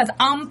know because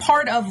I'm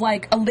part of,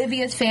 like,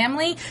 Olivia's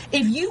family.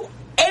 If you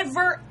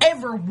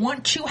ever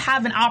want to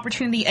have an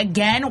opportunity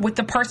again with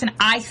the person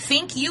I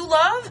think you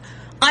love,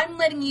 I'm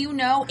letting you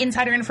know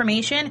insider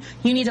information.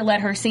 You need to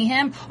let her see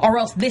him, or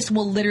else this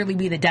will literally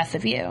be the death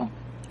of you.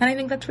 And I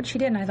think that's what she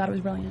did, and I thought it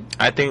was brilliant.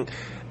 I think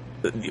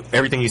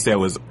everything you said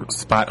was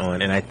spot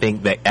on, and I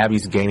think that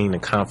Abby's gaining the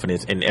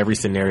confidence in every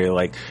scenario.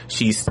 Like,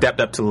 she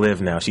stepped up to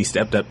Liv now, she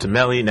stepped up to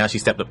Melly, now she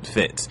stepped up to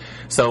Fitz.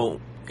 So,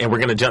 and we're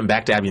going to jump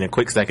back to Abby in a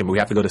quick second, but we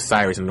have to go to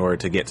Cyrus in order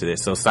to get to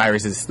this. So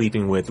Cyrus is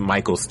sleeping with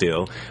Michael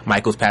still.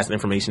 Michael's passing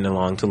information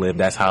along to Liv.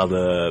 That's how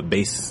the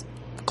base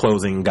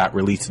closing got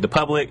released to the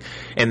public.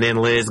 And then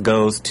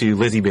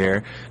Lizzie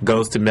Bear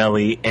goes to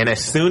Melly, and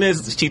as soon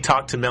as she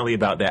talked to Melly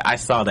about that, I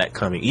saw that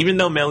coming. Even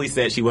though Melly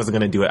said she wasn't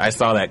going to do it, I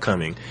saw that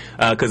coming.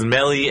 Because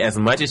Melly, as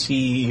much as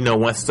she,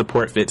 wants to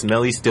support Fitz,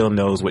 Melly still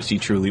knows what she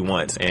truly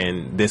wants,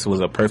 and this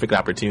was a perfect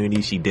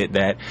opportunity. She did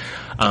that.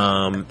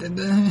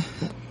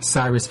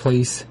 Cyrus,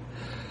 please.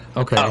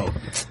 Okay. Oh,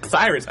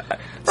 Cyrus.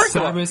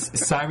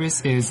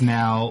 Cyrus is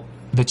now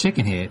the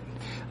chicken head.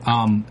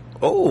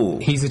 Oh,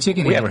 he's a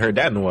chicken head. We haven't heard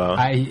that in a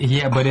while.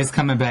 Yeah, but it's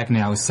coming back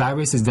now.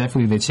 Cyrus is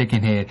definitely the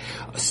chicken head.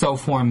 So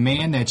for a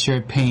man that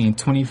you're paying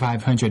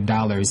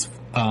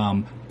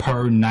 $2,500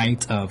 per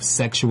night of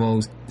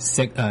sexual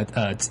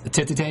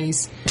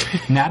titties,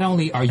 not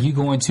only are you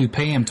going to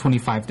pay him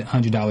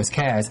 $2,500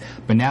 cash,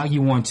 but now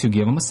you want to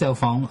give him a cell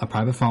phone, a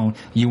private phone.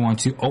 You want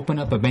to open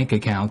up a bank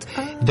account.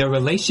 The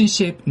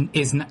relationship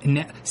is not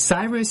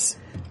Cyrus.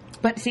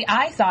 But see,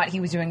 I thought he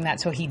was doing that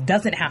so he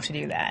doesn't have to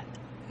do that.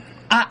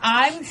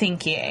 I'm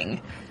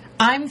thinking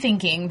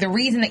the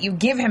reason that you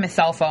give him a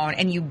cell phone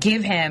and you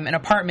give him an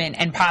apartment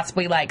and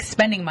possibly like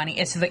spending money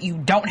is so that you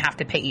don't have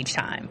to pay each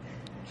time.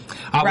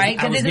 Right?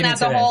 Because isn't that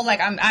the whole, like,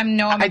 I'm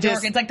a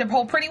jerk. It's like the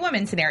whole Pretty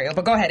Woman scenario.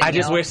 But go ahead, I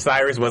just wish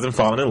Cyrus wasn't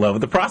falling in love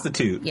with the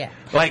prostitute. Yeah.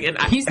 Like, and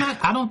he's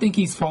not, I don't think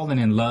he's falling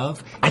in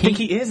love. I think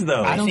he is,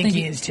 though. I think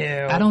he is,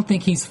 too. I don't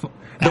think he's...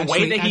 The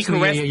way that he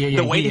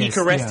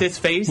caressed his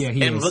face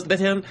and looked at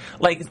him,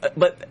 like,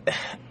 but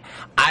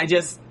I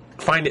just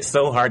find it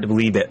so hard to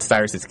believe that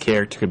Cyrus's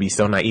character could be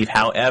so naive.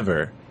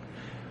 However,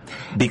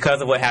 because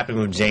of what happened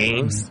with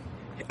James,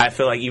 I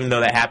feel like even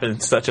though that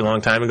happened such a long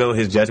time ago,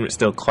 his judgment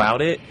still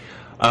clouded.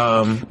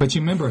 But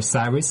you remember,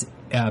 Cyrus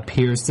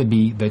appears to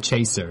be the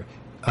chaser.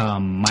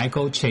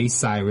 Michael chased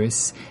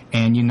Cyrus,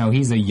 and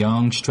he's a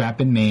young,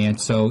 strapping man,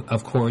 so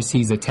of course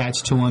he's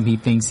attached to him. He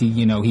thinks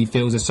he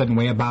feels a certain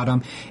way about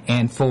him,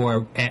 and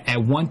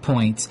at one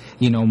point,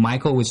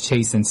 Michael was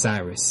chasing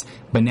Cyrus,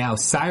 but now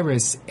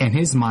Cyrus in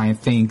his mind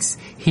thinks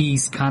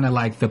he's kind of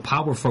like the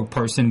powerful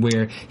person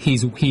where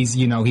he's not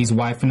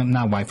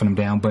wifing him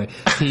down, but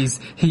he's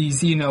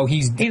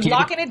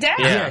locking it down.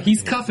 Yeah,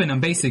 he's cuffing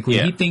him basically.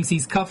 Yeah. He thinks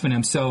he's cuffing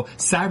him, so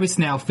Cyrus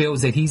now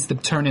feels that he's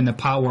turning the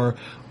power.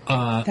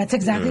 That's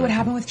exactly what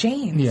happened with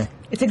James. Yeah.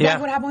 It's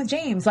exactly what happened with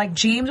James. Like,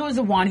 James was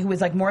the one who was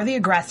like more the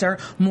aggressor,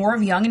 more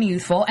of young and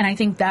youthful, and I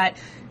think that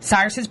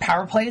Cyrus's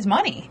power play is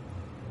money.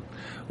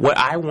 What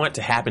I want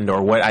to happen,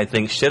 or what I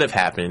think should have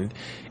happened,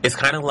 is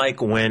kind of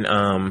like when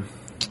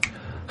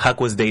Huck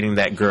was dating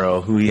that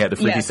girl who he had the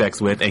freaky sex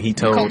with, and he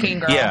told... Cocaine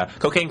girl. Yeah,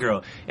 cocaine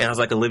girl. And I was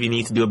like, Olivia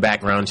needs to do a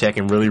background check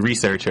and really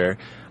research her.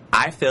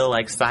 I feel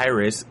like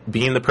Cyrus,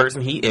 being the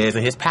person he is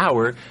and his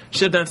power,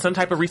 should have done some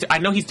type of research. I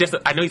know he's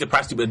a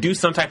prostitute, but do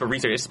some type of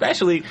research.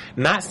 Especially,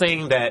 not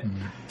saying that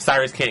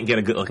Cyrus can't get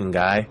a good-looking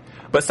guy,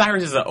 but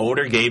Cyrus is an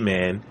older gay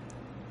man.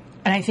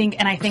 And I think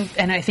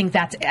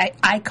that's,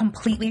 I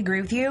completely agree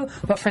with you,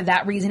 but for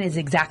that reason is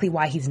exactly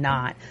why he's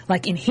not.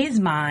 Like, in his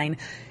mind,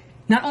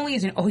 not only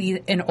is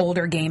he an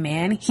older gay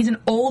man, he's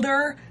an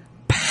older,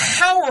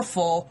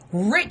 powerful,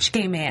 rich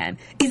gay man.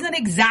 Isn't that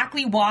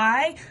exactly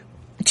why,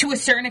 to a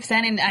certain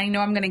extent, and I know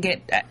I'm going to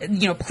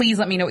get, please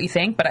let me know what you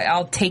think, but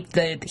I'll take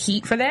the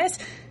heat for this.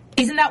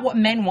 Isn't that what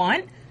men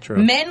want? True.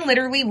 Men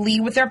literally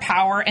lead with their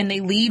power, and they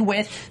lead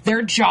with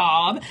their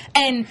job,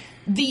 and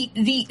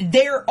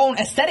their own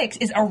aesthetics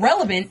is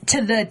irrelevant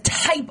to the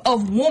type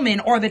of woman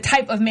or the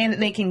type of man that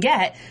they can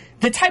get.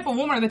 The type of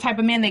woman or the type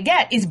of man they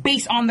get is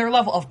based on their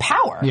level of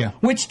power,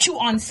 which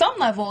on some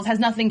levels has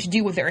nothing to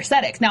do with their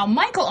aesthetics. Now,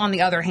 Michael, on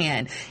the other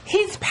hand,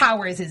 his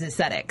power is his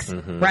aesthetics,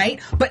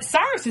 right? But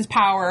Cyrus's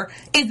power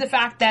is the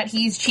fact that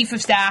he's chief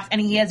of staff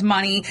and he has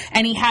money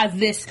and he has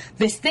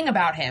this thing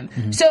about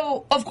him.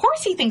 So, of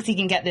course, he thinks he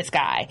can get this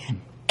guy.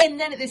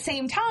 And then at the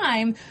same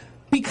time,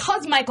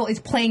 because Michael is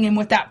playing him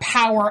with that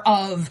power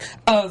of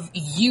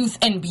youth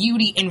and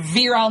beauty and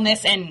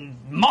virilness and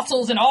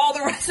muscles and all the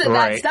rest of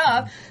that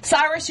stuff,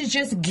 Cyrus is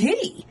just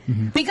giddy.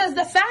 Because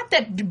the fact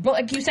that,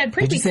 like you said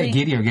previously... Did you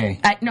say giddy or gay?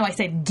 No, I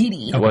said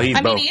giddy. Well,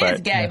 he's both, he is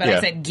gay, but I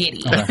said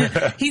giddy.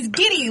 He's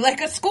giddy like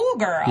a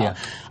schoolgirl. Yeah.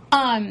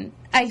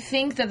 I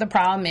think that the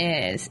problem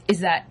is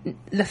that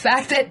the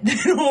fact that they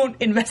don't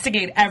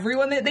investigate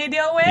everyone that they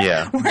deal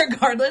with,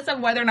 regardless of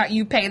whether or not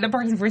you pay the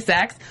person for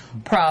sex,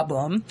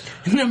 problem.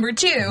 Number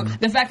two,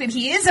 the fact that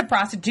he is a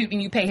prostitute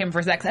and you pay him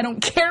for sex, I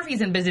don't care if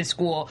he's in business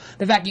school,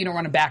 the fact that you don't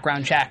run a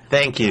background check,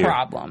 Thank you.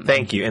 Problem.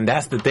 Thank you. And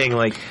that's the thing,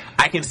 like,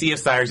 I can see if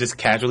Cyrus just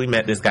casually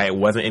met this guy, it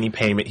wasn't any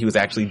payment, he was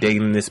actually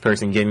dating this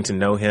person, getting to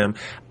know him.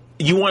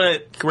 You want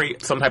to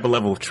create some type of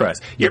level of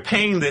trust. You're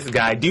paying this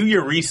guy, do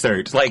your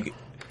research, like...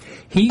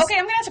 Okay, I'm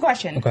going to ask a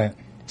question. Okay.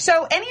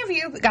 So, any of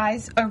you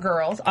guys or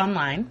girls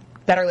online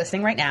that are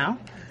listening right now,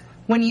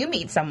 when you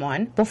meet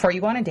someone before you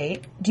go on a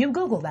date, do you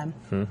Google them?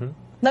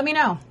 Let me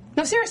know.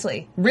 No,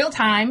 seriously. Real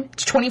time,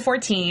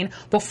 2014,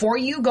 before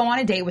you go on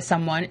a date with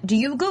someone, do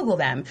you Google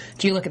them?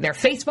 Do you look at their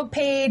Facebook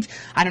page?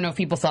 I don't know if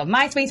people still have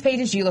MySpace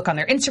pages. Do you look on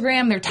their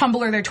Instagram, their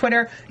Tumblr, their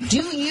Twitter?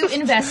 Do you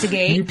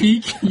investigate?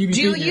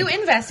 You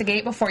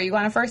investigate before you go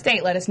on a first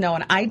date? Let us know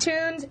on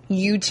iTunes,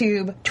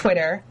 YouTube,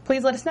 Twitter.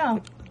 Please let us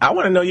know. I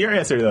want to know your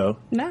answer, though.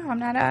 No, I'm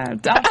not. I'll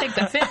take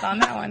the fifth on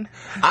that one.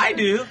 I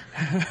do.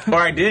 Or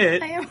I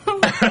did.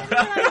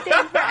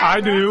 I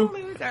do.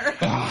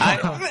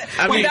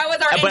 I mean, that was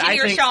our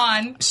engineer,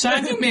 Sean.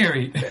 Sean, you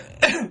married.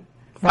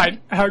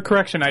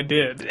 Correction, I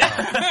did.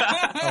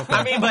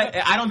 I mean, but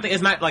I don't think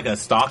it's not like a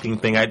stalking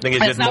thing. I think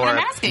it's just not more. What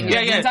I'm asking.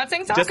 Yeah. Not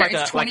saying just like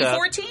it's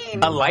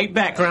 2014. A light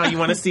background. You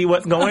want to see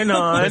what's going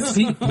on.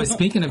 But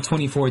speaking of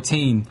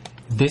 2014,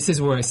 this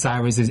is where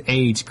Cyrus's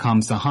age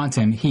comes to haunt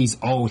him. He's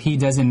old. He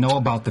doesn't know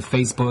about the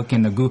Facebook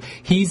and the Google.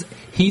 He's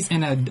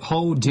in a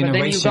whole generation.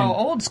 But then you go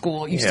old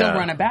school. You still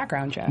run a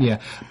background check.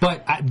 Yeah,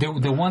 but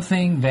the one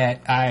thing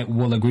that I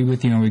will agree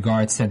with you in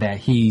regards to that,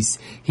 he's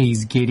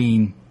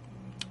getting.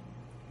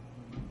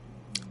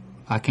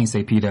 I can't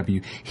say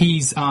PW.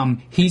 He's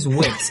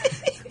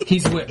whipped.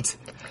 He's whipped.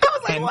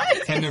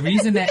 And the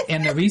reason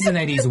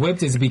that he's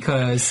whipped is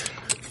because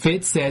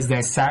Fitz says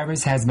that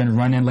Cyrus has been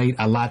running late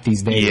a lot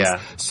these days. Yeah.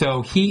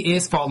 So he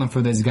is falling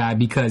for this guy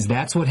because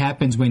that's what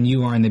happens when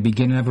you are in the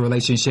beginning of a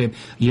relationship.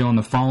 You're on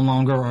the phone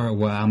longer, or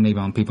well, maybe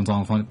on people's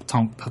phone.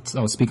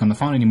 Don't speak on the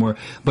phone anymore.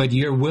 But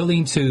you're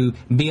willing to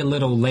be a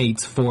little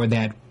late for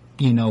that.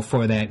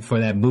 For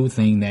that boo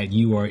thing that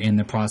you are in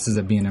the process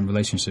of being in a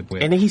relationship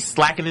with. And then he's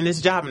slacking in his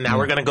job, and now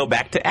we're going to go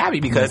back to Abby,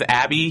 because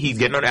Abby, he's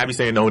getting on Abby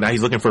saying, no, now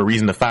he's looking for a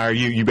reason to fire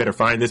you. You better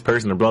find this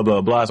person, or blah,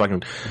 blah, blah, so I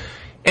can...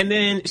 And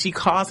then she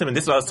calls him, and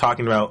this is what I was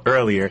talking about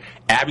earlier.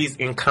 Abby's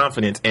in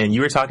confidence, and you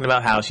were talking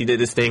about how she did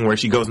this thing where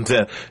she goes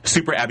into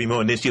super Abby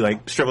mode, and then she,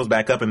 like, shrivels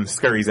back up and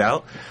scurries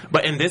out.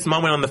 But in this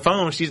moment on the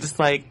phone, she's just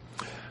like,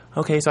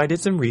 okay, so I did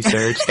some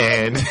research,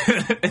 and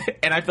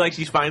and I feel like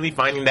she's finally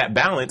finding that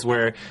balance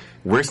where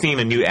we're seeing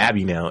a new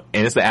Abby now,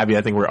 and it's the Abby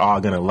I think we're all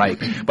going to like.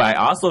 But I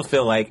also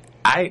feel like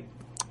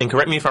and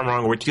correct me if I'm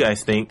wrong or what you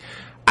guys think,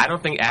 I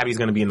don't think Abby's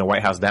going to be in the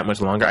White House that much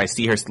longer. I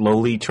see her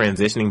slowly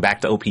transitioning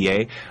back to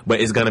OPA,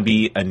 but it's going to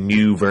be a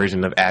new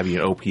version of Abby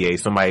in OPA,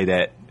 somebody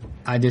that...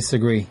 I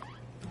disagree.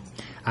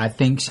 I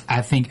think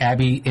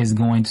Abby is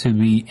going to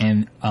be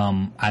in,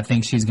 I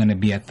think she's going to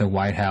be at the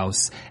White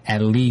House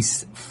at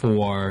least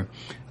for...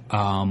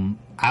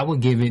 I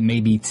would give it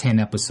maybe 10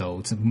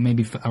 episodes,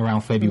 maybe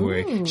around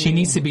February. Ooh. She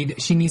needs to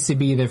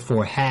be there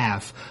for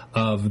half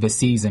of the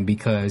season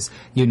because,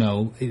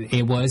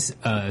 it was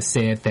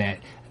said that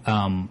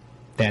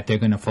that they're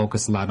going to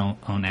focus a lot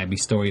on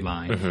Abby's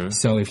storyline. Mm-hmm.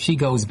 So if she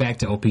goes back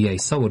to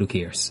OPA, so who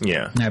cares?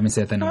 Yeah. I haven't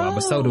said that in a while,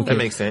 but so who cares? That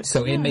makes sense.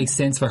 So it makes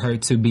sense for her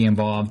to be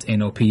involved in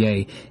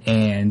OPA.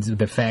 And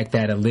the fact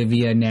that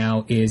Olivia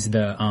now is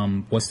the,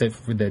 what's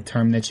the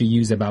term that you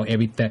use about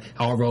that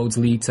all roads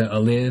lead to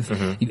Olive?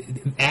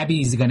 Mm-hmm.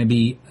 Abby's going to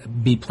be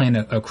playing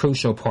a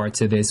crucial part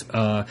to this.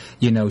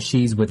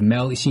 She's with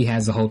Melly. She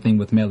has the whole thing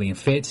with Melly and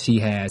Fitz. She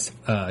has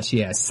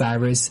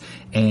Cyrus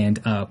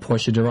and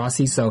Portia de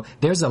Rossi. So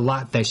there's a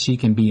lot that she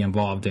can be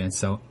involved in.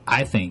 So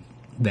I think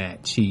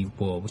that she'll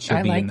be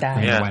in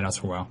the White House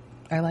for a while.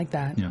 I like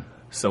that. Yeah.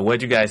 So what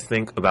do you guys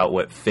think about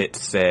what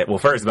Fitz said? Well,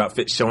 first about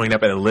Fitz showing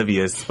up at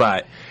Olivia's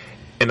spot.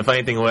 And the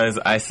funny thing was,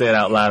 I said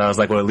out loud, I was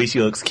like, well, at least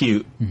she looks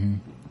cute. Mm-hmm.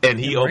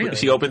 And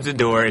she opens the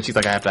door, and she's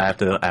like, I have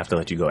to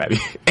let you go, Abby.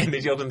 And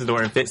then she opens the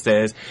door, and Fitz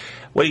says,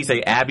 what do you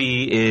say?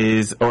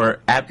 Abby's a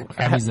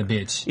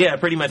bitch. Yeah,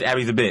 pretty much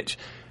Abby's a bitch.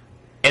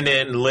 And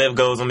then Liv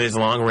goes on this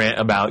long rant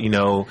about,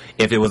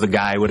 if it was a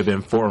guy, it would have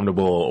been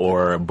formidable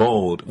or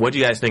bold. What do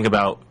you guys think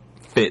about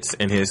Fitz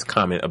and his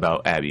comment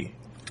about Abby?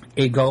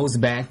 It goes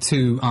back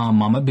to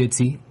Mama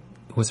Bitsy.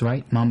 What's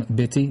right, Mama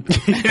Bitsy?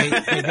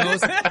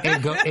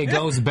 It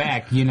goes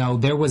back.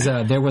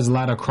 There was a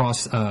lot of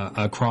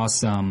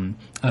cross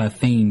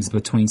themes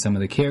between some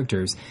of the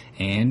characters,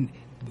 and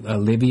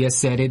Olivia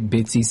said it.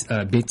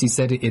 Bitsy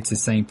said it. It's the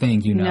same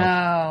thing.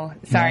 No,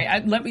 sorry.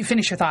 Let me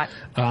finish your thought.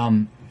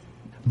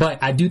 But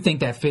I do think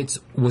that Fitz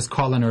was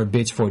calling her a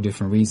bitch for a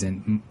different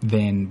reason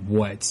than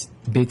what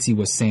Bitsy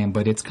was saying.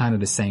 But it's kind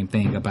of the same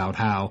thing about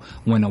how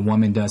when a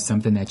woman does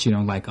something that you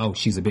don't like, oh,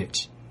 she's a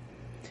bitch.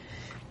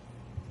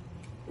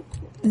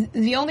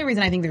 The only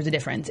reason I think there's a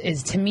difference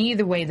is, to me,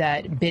 the way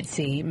that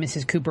Bitsy,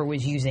 Mrs. Cooper,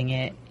 was using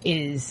it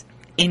is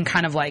in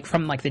kind of like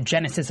from like the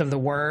genesis of the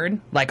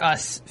word, like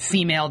us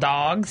female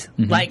dogs,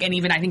 like, and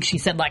even I think she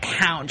said like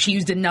hound. She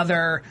used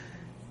another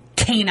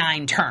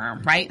canine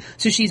term, right?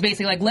 So she's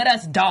basically like, let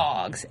us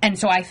dogs, and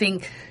so I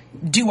think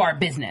do our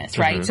business,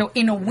 right? So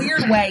in a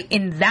weird way,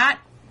 in that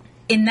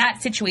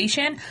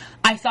situation,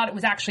 I thought it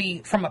was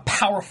actually from a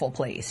powerful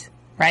place.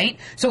 Right?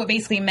 So it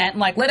basically meant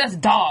like, let us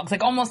dogs,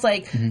 like almost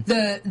like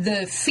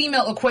the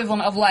female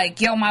equivalent of like,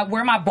 yo,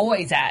 where my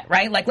boys at?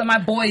 Right? Like, let my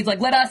boys,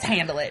 like, let us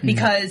handle it,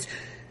 because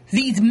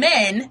these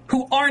men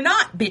who are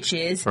not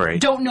bitches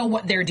don't know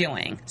what they're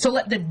doing. So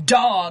let the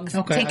dogs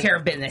take care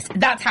of business.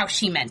 That's how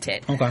she meant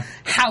it. Okay.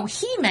 How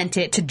he meant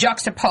it, to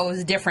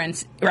juxtapose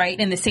difference, right,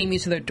 in the same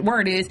use of the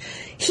word, is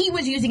he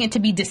was using it to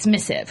be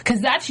dismissive, because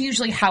that's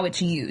usually how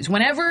it's used.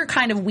 Whenever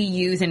kind of we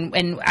use, and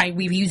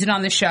we've used it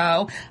on the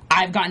show,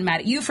 I've gotten mad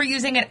at you for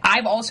using it.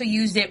 I've also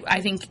used it.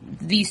 I think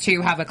these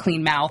two have a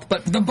clean mouth,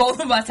 but the both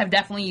of us have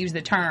definitely used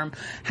the term.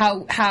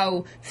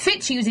 How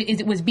Fitz used it is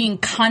it was being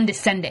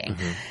condescending.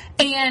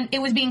 And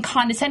it was being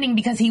condescending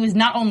because he was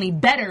not only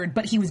bettered,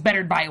 but he was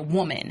bettered by a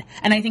woman.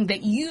 And I think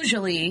that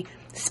usually,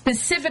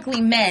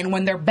 specifically men,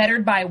 when they're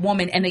bettered by a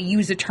woman and they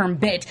use the term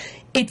bitch,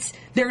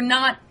 they're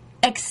not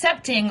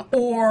accepting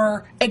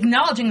or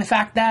acknowledging the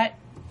fact that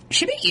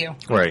she beat you.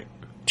 Right.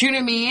 Do you know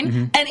what I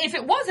mean? And if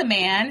it was a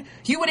man,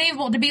 you would be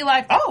able to be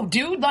like, oh,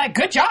 dude, like,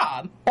 good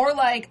job. Or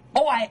like,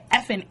 oh, I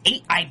effing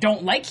ate, I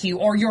don't like you.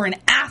 Or you're an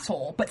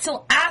asshole. But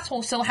still,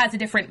 asshole still has a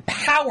different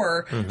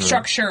power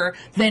structure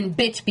than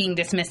bitch being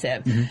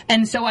dismissive.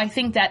 And so I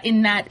think that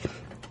in that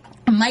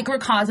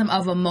microcosm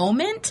of a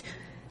moment,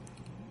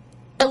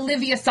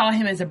 Olivia saw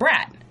him as a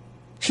brat.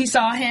 She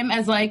saw him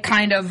as like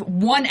kind of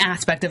one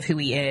aspect of who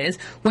he is,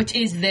 which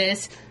is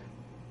this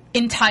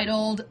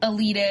entitled,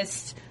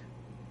 elitist,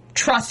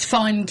 trust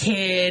fund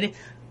kid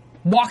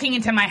walking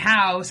into my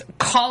house,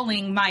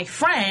 calling my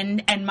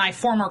friend and my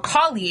former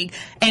colleague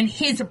and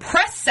his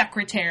press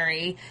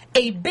secretary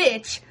a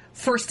bitch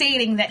for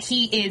stating that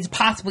he is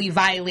possibly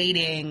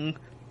violating,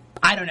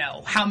 I don't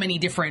know, how many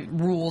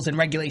different rules and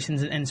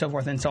regulations and so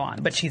forth and so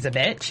on. But she's a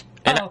bitch?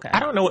 And I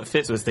don't know what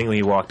Fitz was thinking when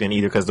he walked in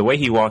either, because the way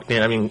he walked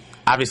in, I mean,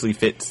 obviously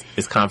Fitz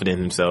is confident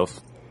in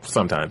himself.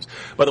 Sometimes.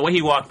 But the way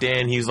he walked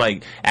in, he was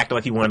like, acting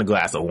like he wanted a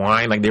glass of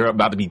wine, like they were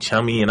about to be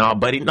chummy and all.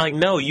 But like,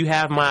 no, you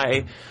have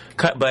my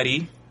cut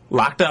buddy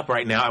locked up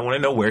right now. I want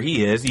to know where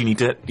he is. You need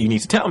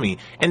to tell me.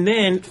 And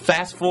then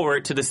fast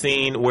forward to the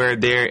scene where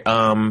they're,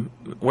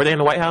 were they in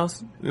the White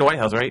House? In the White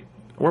House, right?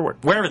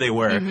 Wherever they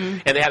were.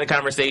 And they had a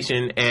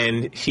conversation,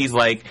 and she's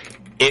like,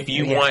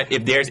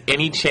 if there's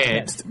any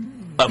chance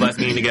of us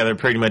being together,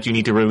 pretty much you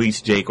need to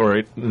release Jake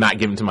or not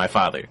give him to my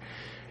father.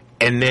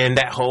 And then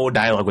that whole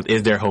dialogue with,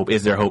 is there hope,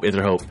 is there hope, is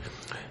there hope?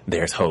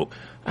 There's hope.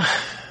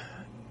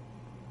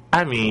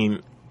 I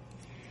mean...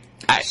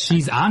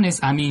 she's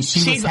honest. I mean,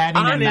 she was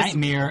having a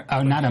nightmare.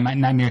 Not a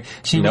nightmare.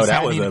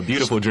 That was a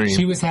beautiful dream.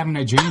 She was having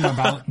a dream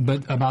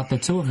about the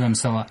two of them,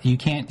 so you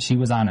can't... She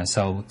was honest,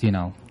 so, you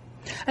know...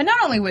 And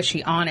not only was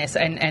she honest,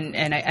 and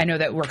I know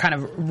that we're kind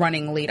of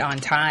running late on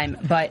time,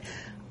 but...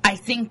 I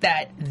think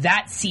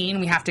that scene,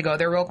 we have to go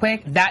there real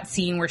quick, that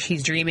scene where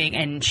she's dreaming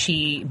and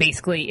she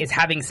basically is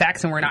having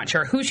sex and we're not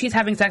sure who she's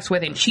having sex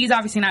with, and she's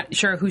obviously not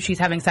sure who she's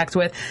having sex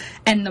with,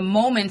 and the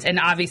moment, and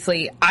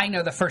obviously I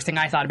know the first thing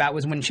I thought about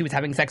was when she was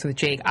having sex with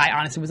Jake. I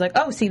honestly was like,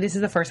 oh, see, this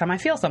is the first time I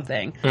feel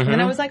something. And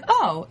then I was like,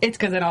 oh, it's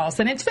because it all of a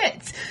sudden it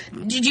fits.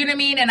 Do you know what I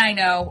mean? And I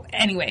know,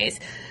 anyways,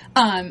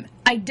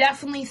 I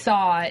definitely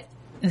thought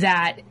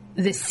that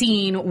the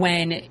scene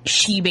when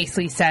she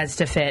basically says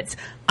to Fitz,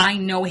 I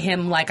know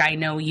him like I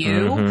know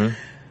you,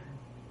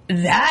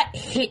 that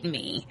hit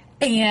me.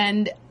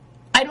 And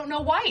I don't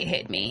know why it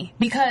hit me.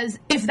 Because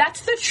if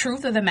that's the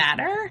truth of the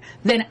matter,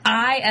 then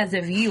I, as a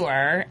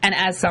viewer, and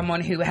as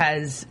someone who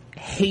has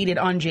hated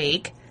on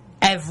Jake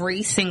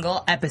every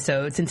single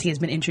episode since he has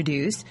been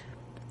introduced,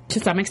 to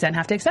some extent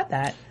have to accept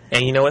that.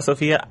 And you know what,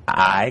 Sophia?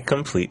 I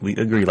completely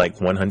agree, like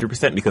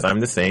 100%, because I'm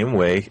the same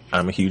way.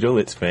 I'm a huge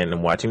Olitz fan,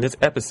 and watching this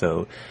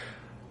episode,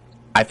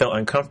 I felt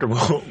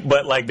uncomfortable.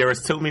 But like, there were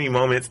so many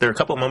moments. There were a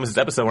couple of moments in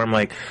this episode where I'm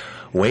like,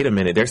 wait a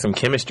minute, there's some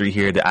chemistry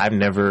here that I've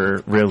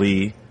never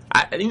really...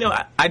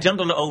 I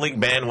jumped on the Oleg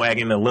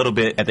bandwagon a little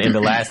bit at the end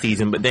of last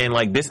season, but then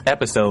like this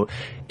episode,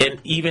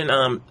 and even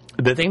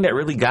the thing that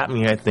really got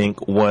me, I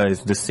think,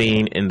 was the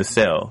scene in the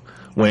cell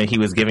when he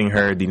was giving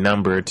her the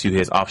number to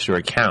his offshore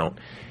account.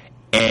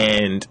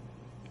 And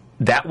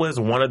that was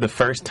one of the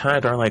first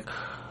times where I'm like,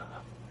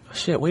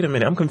 shit, wait a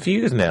minute, I'm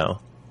confused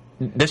now.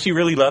 Does she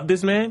really love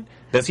this man?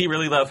 Does he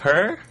really love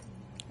her?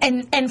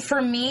 And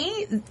for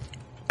me,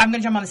 I'm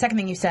going to jump on the second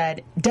thing you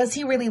said. Does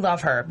he really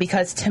love her?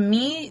 Because to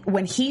me,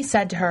 when he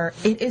said to her,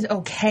 it is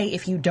okay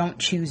if you don't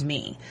choose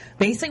me.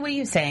 Basically what he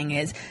was saying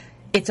is,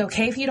 it's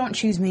okay if you don't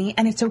choose me,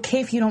 and it's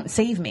okay if you don't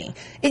save me.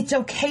 It's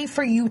okay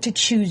for you to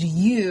choose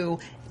you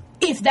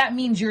if that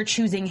means you're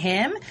choosing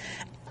him.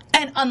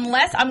 And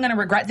unless I'm going to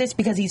regret this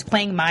because he's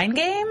playing mind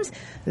games,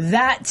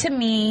 that to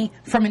me,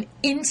 from an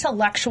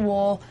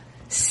intellectual,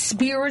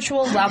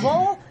 spiritual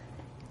level,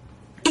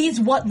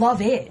 is what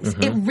love is.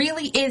 It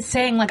really is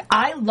saying, like,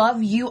 I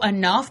love you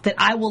enough that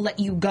I will let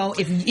you go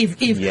if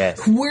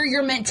Yes. where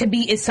you're meant to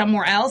be is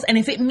somewhere else. And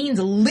if it means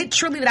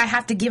literally that I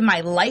have to give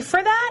my life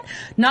for that,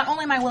 not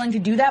only am I willing to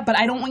do that, but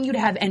I don't want you to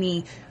have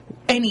any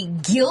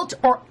guilt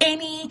or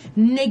any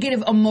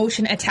negative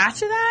emotion attached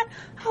to that.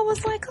 I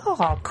was like,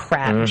 oh,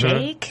 crap,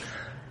 Jake.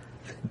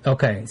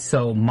 Okay,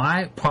 so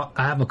I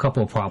have a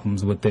couple of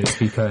problems with this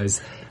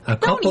because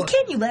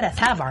Can you let us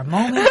have our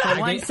moment for I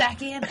 1 did-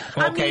 second?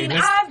 Okay,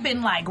 let's- I've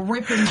been like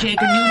ripping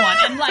Jake a new one,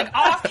 and like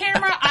off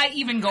camera, I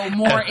even go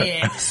more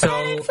in.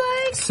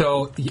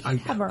 So,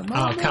 Have our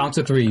moment. count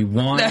to 3.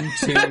 1,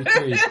 2,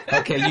 3.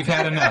 Okay, you've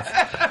had enough.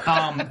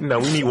 No,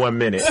 we need 1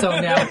 minute. So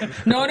now,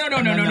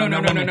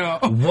 No.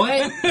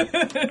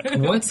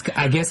 What's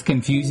I guess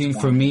confusing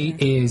for me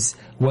is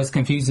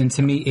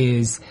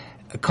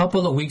a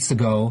couple of weeks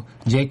ago,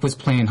 Jake was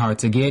playing hard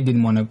to get,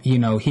 didn't want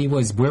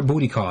to, we're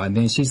booty call. And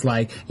then she's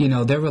like,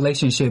 their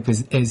relationship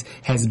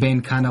has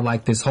been kind of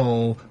like this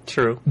whole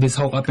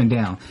up and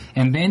down.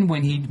 And then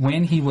when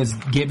he was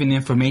given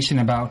information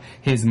about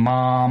his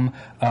mom,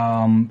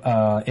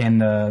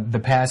 and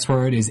the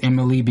password is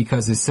Emily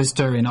because his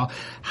sister and all,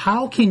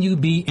 how can you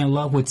be in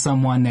love with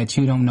someone that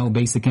you don't know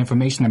basic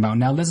information about?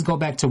 Now let's go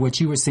back to what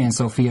you were saying,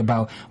 Sophie,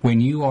 about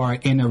when you are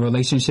in a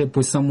relationship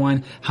with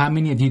someone, how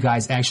many of you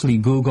guys actually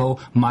Google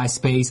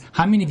MySpace?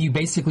 How many of you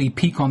basically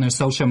peek on their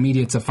social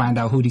media to find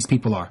out who these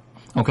people are?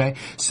 Okay,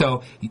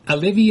 so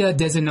Olivia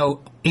doesn't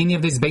know any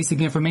of this basic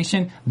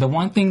information. The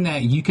one thing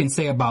that you can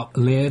say about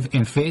Liv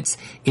and Fitz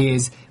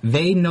is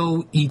they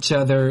know each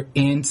other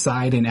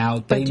inside and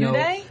out. But do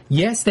they?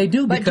 Yes, they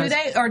do. But do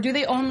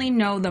they only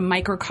know the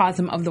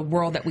microcosm of the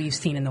world that we've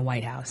seen in the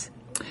White House?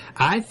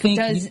 I think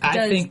they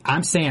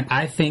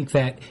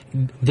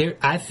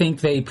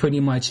pretty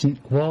much,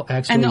 well,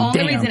 actually, and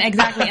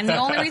the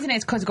only reason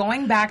is because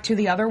going back to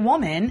the other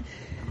woman,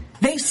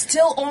 they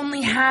still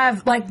only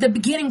have like the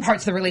beginning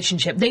parts of the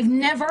relationship. They've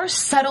never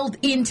settled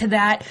into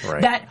that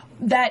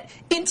that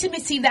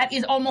intimacy that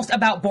is almost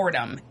about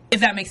boredom,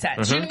 if that makes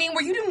sense. You know what I mean?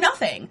 Where you do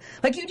nothing.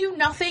 Like, you do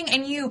nothing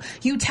and you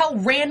tell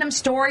random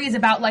stories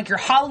about, like, your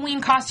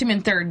Halloween costume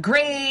in 3rd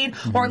grade,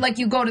 or, like,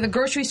 you go to the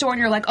grocery store and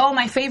you're like, oh,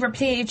 my favorite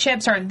potato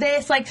chips are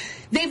this. Like,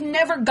 they've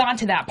never gone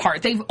to that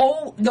part. The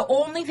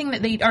only thing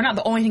that not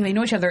the only thing they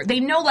know each other, they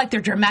know, like,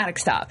 their dramatic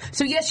stuff.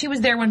 So, yes, she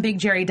was there when Big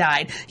Jerry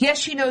died. Yes,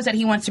 she knows that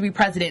he wants to be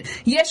president.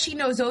 Yes, she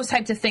knows those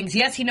types of things.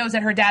 Yes, he knows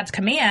that her dad's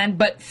command,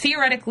 but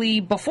theoretically,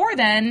 before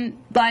then,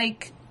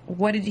 like,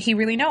 what did he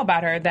really know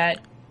about her? That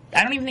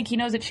I don't even think he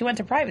knows that she went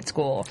to private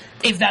school,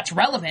 if that's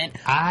relevant.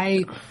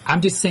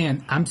 I'm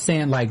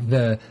saying like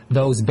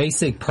those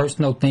basic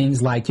personal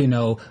things, like,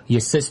 your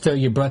sister,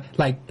 your brother,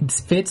 like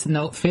Fitz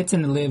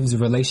and Liv's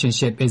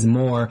relationship is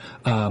more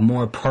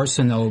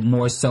personal,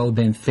 more so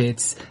than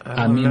Fitz.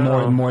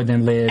 More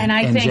than Liv and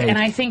Jake. And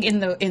I think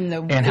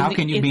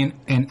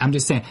I'm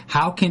just saying,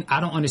 I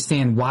don't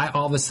understand why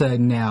all of a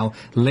sudden now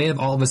Liv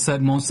all of a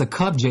sudden wants to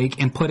cuff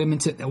Jake and put him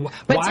into,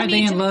 why are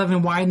they in love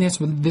and why in this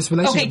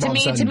relationship?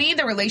 Okay, to me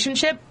the relationship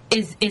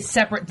is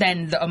separate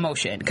than the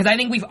emotion, because I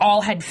think we've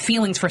all had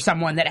feelings for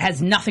someone that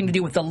has nothing to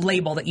do with the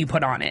label that you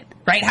put on it,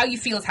 right? How you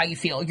feel is how you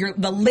feel.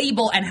 The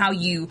label and how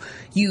you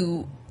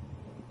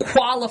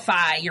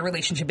qualify your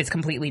relationship is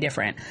completely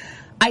different.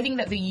 I think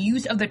that the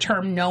use of the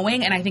term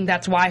knowing, and I think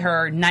that's why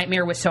her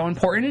nightmare was so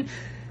important,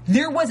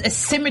 there was a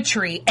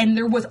symmetry and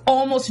there was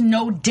almost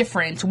no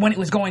difference when it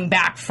was going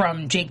back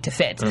from Jake to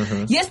Fitz.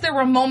 Yes, there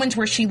were moments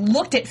where she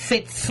looked at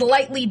Fitz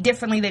slightly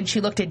differently than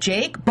she looked at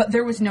Jake, but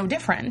there was no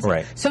difference.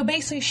 Right. So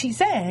basically she's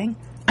saying,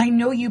 I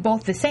know you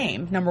both the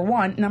same, number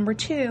one. Number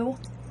two,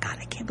 God,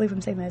 I can't believe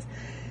I'm saying this.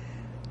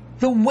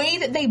 The way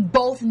that they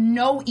both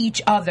know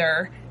each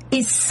other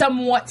is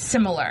somewhat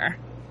similar,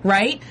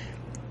 right?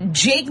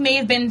 Jake may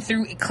have been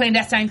through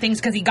clandestine things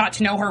because he got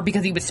to know her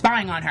because he was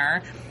spying on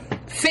her.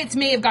 Fitz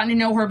may have gotten to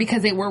know her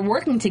because they were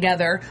working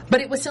together, but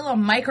it was still a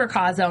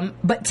microcosm.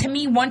 But to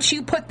me, once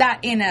you put that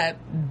in a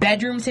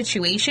bedroom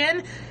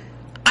situation,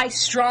 I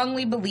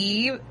strongly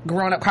believe,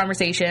 grown-up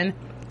conversation,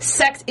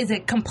 sex is a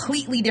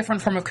completely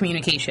different form of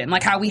communication.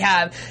 Like how we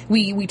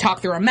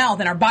talk through our mouth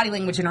and our body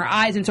language and our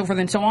eyes and so forth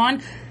and so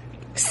on.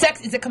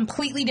 Sex is a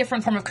completely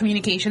different form of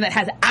communication that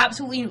has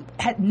absolutely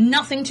had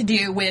nothing to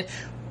do with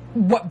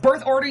what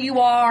birth order you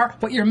are,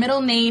 what your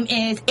middle name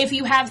is, if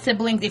you have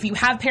siblings, if you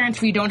have parents,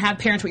 if you don't have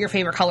parents, what your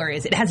favorite color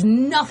is. It has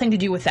nothing to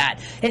do with that.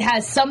 It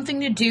has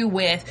something to do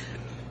with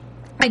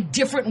a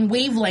different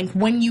wavelength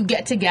when you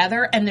get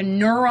together and the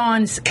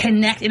neurons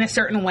connect in a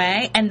certain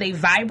way and they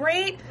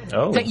vibrate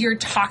that you're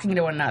talking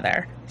to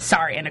another.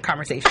 Sorry, end of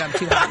conversation. I'm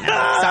too hot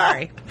now.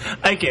 Sorry.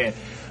 I can't.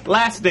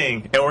 Last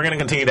thing, and we're going to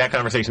continue that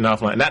conversation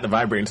offline. Not the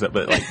vibrating stuff,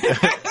 but like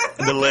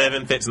the live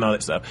and fits and all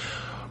that stuff.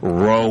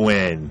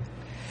 Rowan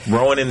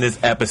in this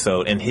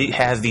episode, and he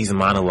has these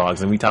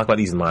monologues, and we talk about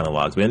these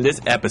monologues, but in this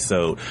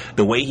episode,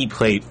 the way he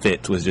played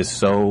Fitz was just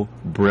so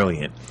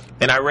brilliant.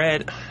 And I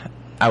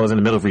was in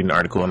the middle of reading an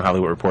article on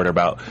Hollywood Reporter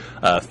about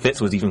Fitz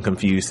was even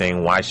confused,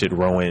 saying why should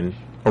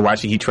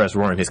he trust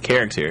Rowan, his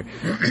character?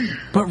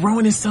 But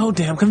Rowan is so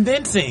damn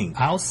convincing.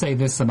 I'll say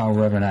this about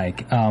Reverend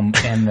Ike,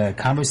 and the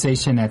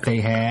conversation that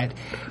they had.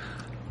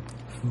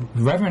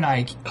 Reverend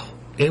Ike,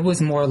 it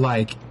was more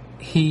like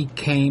he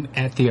came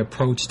at the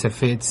approach to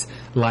Fitz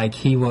like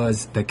he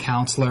was the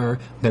counselor,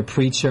 the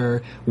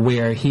preacher,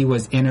 where he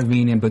was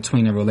intervening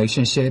between a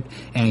relationship,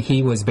 and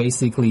he was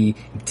basically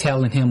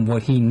telling him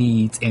what he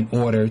needs in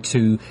order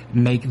to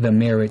make the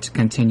marriage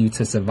continue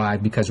to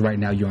survive, because right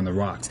now you're on the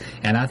rocks.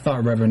 And I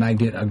thought Reverend Ike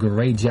did a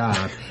great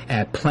job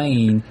at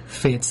playing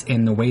Fitz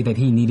in the way that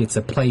he needed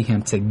to play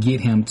him to get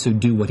him to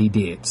do what he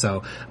did.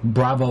 So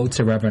bravo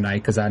to Reverend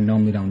Ike, because I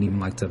normally don't even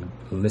like to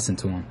listen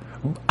to him.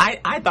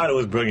 I thought it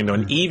was brilliant, though.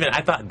 And even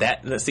I thought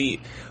that,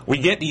 see, we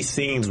get these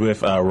scenes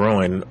with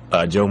Rowan,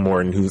 Joe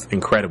Morton, who's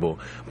incredible.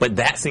 But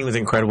that scene was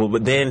incredible.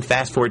 But then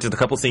fast forward to the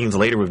couple scenes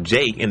later with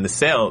Jake in the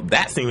cell,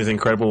 that scene was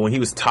incredible when he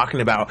was talking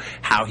about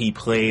how he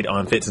played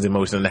on Fitz's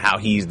emotions and how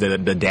he's the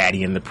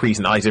daddy and the priest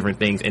and all these different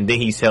things. And then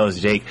he tells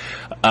Jake,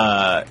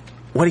 what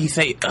did he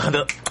say? I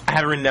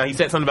have it written down. He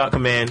said something about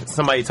command.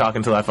 Somebody talk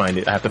until I find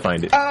it. I have to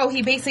find it. Oh,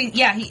 he basically,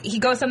 he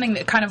goes something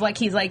that kind of like,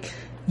 he's like,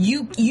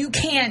 you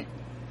can't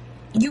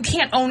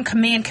own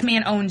command.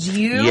 Command owns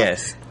you.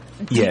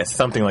 Yes,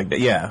 something like that.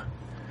 Yeah.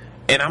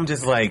 And I'm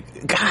just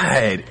like,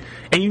 God.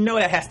 And you know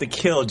that has to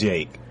kill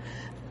Jake.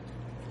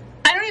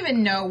 I don't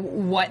even know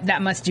what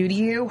that must do to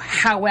you.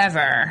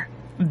 However,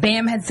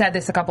 Bam had said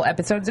this a couple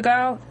episodes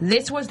ago.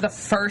 This was the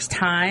first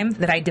time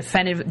that I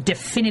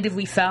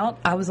definitively felt,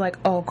 I was like,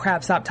 oh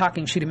crap, stop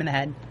talking, shoot him in the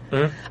head.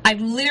 Mm-hmm. I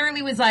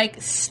literally was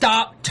like,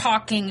 stop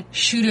talking,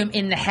 shoot him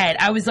in the head.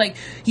 I was like,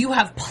 you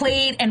have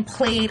played and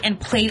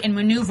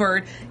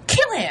maneuvered,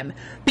 kill him,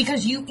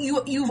 because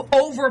you've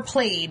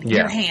overplayed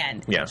your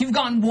hand. Yeah. You've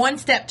gone one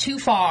step too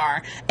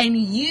far, and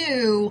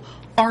you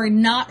are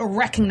not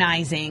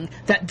recognizing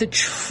that the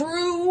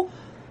true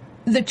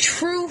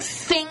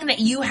thing that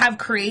you have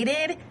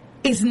created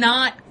is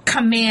not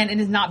command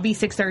and is not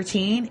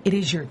B613. It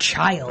is your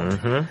child.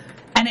 Mm-hmm.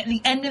 And at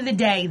the end of the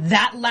day,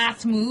 that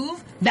last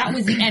move, that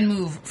was the end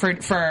move for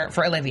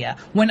Olivia.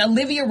 When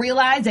Olivia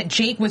realized that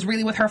Jake was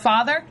really with her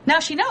father, now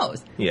she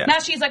knows. Yeah. Now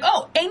she's like,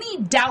 oh, any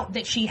doubt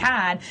that she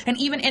had, and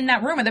even in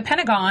that room at the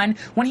Pentagon,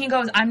 when he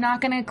goes, I'm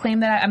not going to claim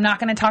that, I'm not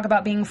going to talk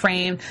about being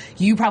framed,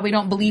 you probably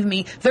don't believe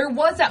me. There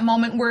was that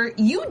moment where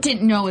you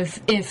didn't know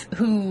if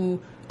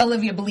who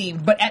Olivia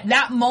believed, but at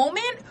that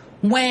moment,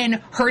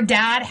 when her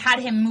dad had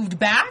him moved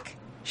back,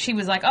 she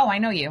was like, oh, I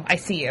know you. I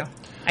see you.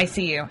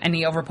 And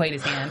he overplayed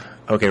his hand.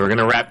 Okay, we're going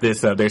to wrap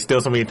this up. There's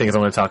still so many things I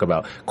want to talk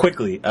about.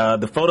 Quickly,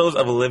 the photos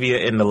of Olivia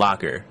in the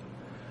locker.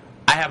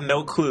 I have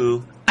no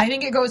clue. I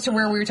think it goes to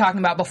where we were talking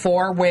about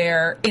before,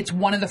 where it's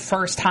one of the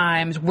first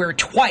times where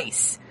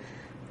twice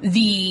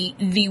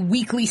the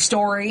weekly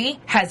story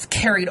has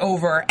carried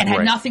over and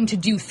had nothing to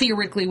do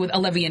theoretically with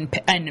Olivia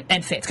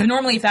and Fitz. Because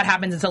normally if that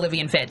happens, it's Olivia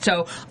and Fitz.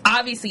 So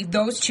obviously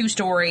those two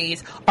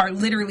stories are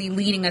literally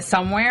leading us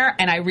somewhere.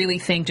 And I really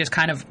think, just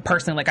kind of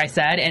personally, like I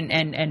said,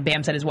 and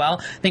Bam said as well,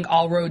 I think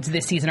all roads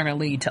this season are going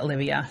to lead to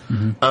Olivia.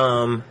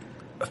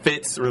 Mm-hmm.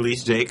 Fitz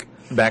released Jake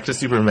back to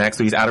Supermax,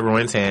 so he's out of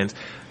Rowan's hands.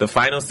 The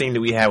final scene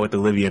that we had with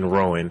Olivia and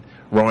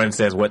Rowan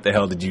says, what the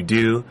hell did you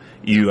do?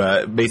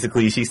 You,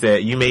 basically, she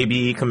said, you may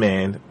be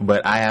command,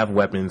 but I have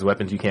weapons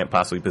you can't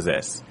possibly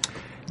possess.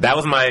 That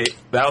was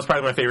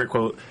probably my favorite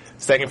quote.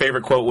 Second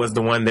favorite quote was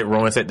the one that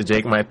Rowan said to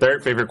Jake. My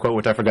third favorite quote,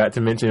 which I forgot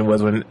to mention,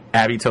 was when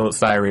Abby told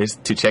Cyrus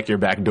to check your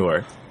back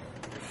door.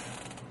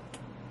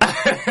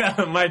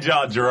 My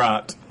jaw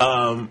dropped.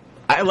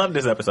 I love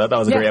this episode. I thought it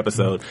was a great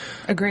episode.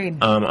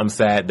 Agreed. I'm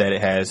sad that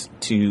it has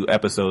 2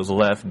 episodes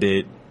left.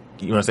 Did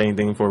you want to say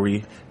anything before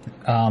we?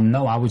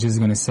 No, I was just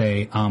going to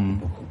say,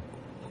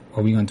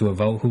 are we going to do a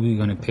vote? Who are we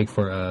going to pick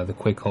for the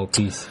quick cold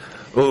piece?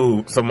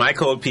 Ooh, so my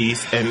cold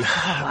piece, and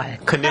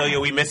Cornelia,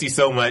 we miss you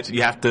so much.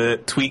 You have to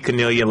tweet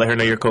Cornelia, let her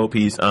know your cold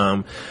piece.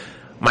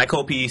 My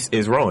cold piece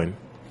is Rowan.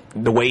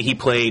 The way he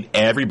played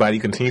everybody,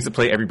 continues to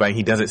play everybody.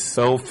 He does it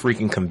so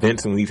freaking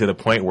convincingly to the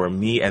point where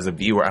me as a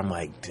viewer, I'm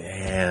like,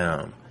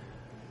 damn.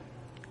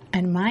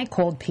 And my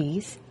cold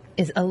piece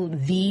is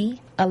the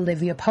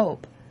Olivia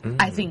Pope.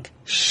 I think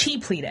she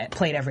played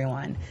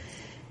everyone.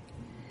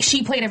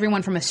 She played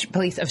everyone from a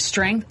place of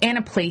strength and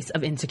a place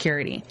of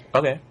insecurity.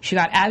 Okay. She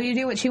got Abby to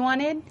do what she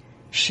wanted.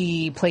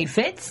 She played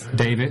Fitz.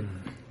 David.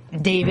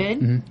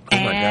 David, and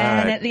God.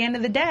 at the end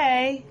of the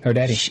day, Her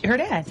daddy. her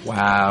dad.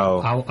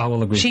 Wow. I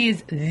will agree.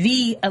 She's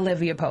the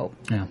Olivia Pope.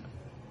 Yeah,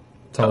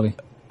 totally.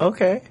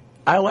 Okay.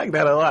 I like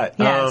that a lot.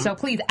 Yeah, so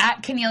please,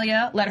 at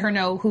Cornelia, let her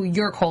know who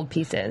your cold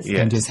piece is. Yeah.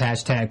 And just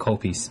hashtag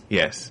cold piece.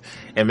 Yes.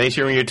 And make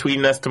sure when you're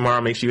tweeting us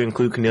tomorrow, make sure you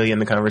include Cornelia in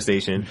the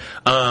conversation.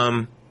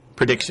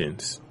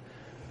 Predictions.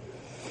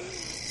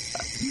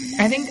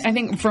 I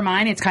think for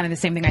mine, it's kind of the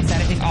same thing I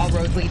said. I think all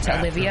roads lead to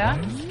Olivia.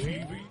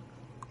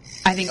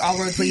 I think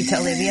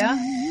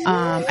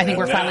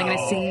we're finally going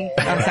to see...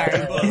 I'm sorry.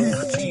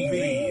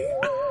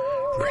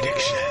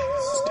 Predictions.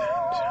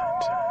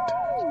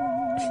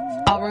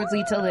 All roads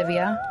lead to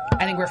Olivia.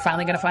 I think we're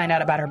finally going to find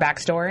out about her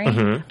backstory.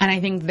 Mm-hmm. And I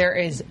think there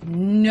is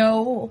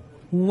no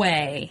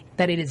way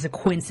that it is a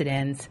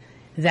coincidence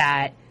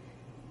that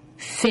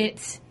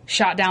Fitz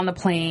shot down the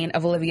plane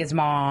of Olivia's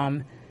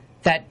mom,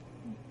 that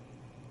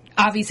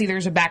obviously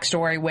there's a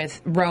backstory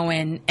with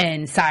Rowan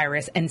and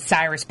Cyrus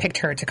picked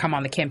her to come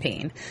on the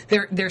campaign.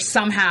 There's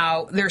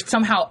somehow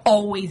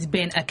always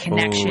been a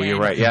connection you're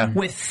right, yeah.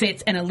 with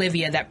Fitz and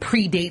Olivia that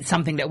predates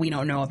something that we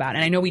don't know about.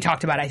 And I know we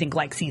talked about, I think,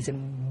 like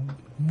season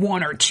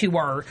 1 or 2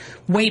 or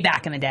way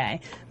back in the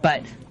day.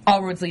 But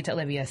all roads lead to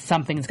Olivia.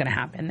 Something's going to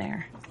happen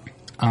there.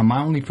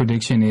 My only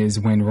prediction is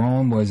when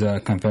Rome was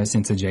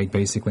confessing to Jake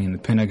basically in the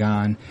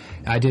Pentagon,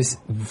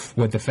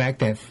 with the fact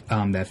that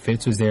that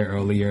Fitz was there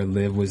earlier,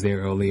 Liv was there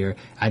earlier,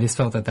 I just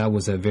felt that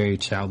was a very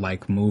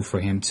childlike move for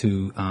him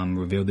to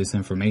reveal this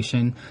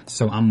information.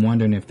 So I'm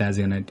wondering if that's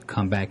going to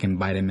come back and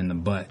bite him in the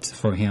butt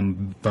for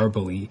him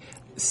verbally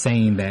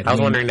saying that. I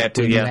was wondering that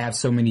too, when yeah. you have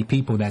so many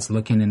people that's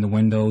looking in the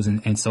windows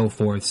and so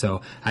forth.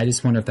 So I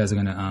just wonder if that's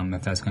going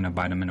to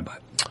bite him in the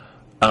butt.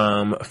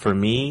 For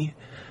me,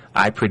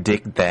 I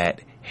predict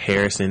that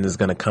Harrison is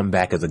going to come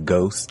back as a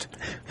ghost.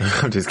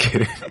 I'm just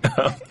kidding.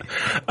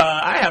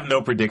 I have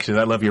no predictions.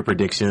 I love your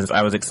predictions.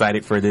 I was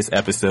excited for this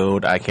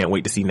episode. I can't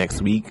wait to see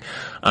next week.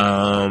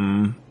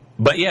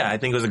 But yeah, I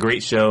think it was a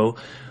great show.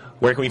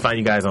 Where can we find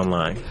you guys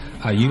online?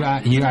 You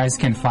guys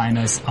can find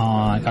us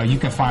on, you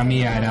can find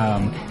me at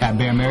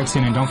Bear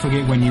Merrickson, and don't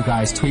forget when you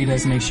guys tweet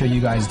us, make sure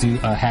you guys do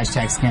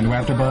hashtag Scandal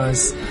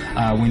AfterBuzz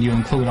when you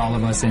include all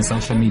of us in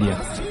social media.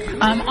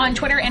 On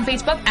Twitter and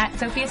Facebook at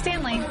Sophia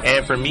Stanley.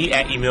 And for me,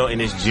 at Emil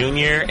Ennis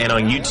Jr. and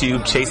on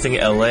YouTube, Chasing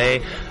LA.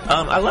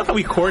 I love how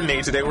we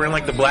coordinate today. We're in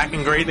like the black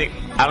and gray thing.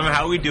 I don't know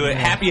how we do it.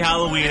 Happy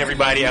Halloween,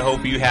 everybody. I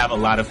hope you have a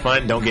lot of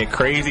fun. Don't get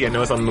crazy. I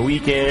know it's on the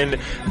weekend.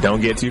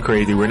 Don't get too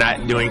crazy. We're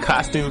not doing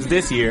costumes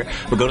this year,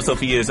 but go to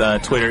Sophia's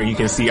Twitter and you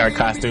can see our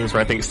costumes for,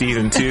 I think,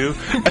 season 2.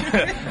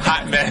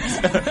 Hot mess.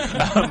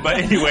 But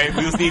anyway,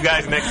 we'll see you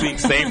guys next week.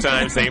 Same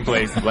time, same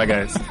place. Bye,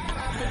 guys.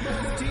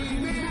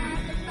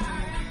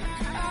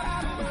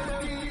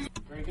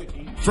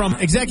 From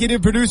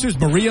executive producers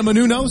Maria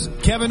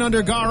Menounos, Kevin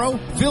Undergaro,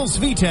 Phil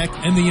Svitek,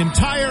 and the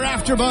entire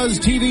AfterBuzz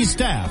TV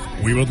staff,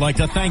 we would like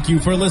to thank you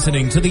for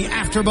listening to the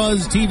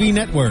AfterBuzz TV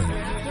network.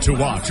 To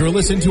watch or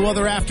listen to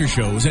other after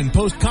shows and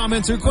post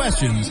comments or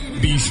questions,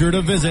 be sure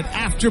to visit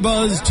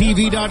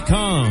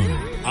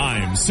AfterBuzzTV.com.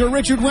 I'm Sir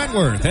Richard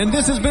Wentworth, and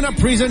this has been a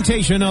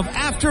presentation of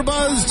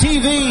AfterBuzz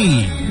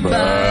TV.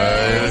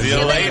 Buzz you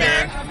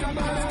later.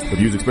 The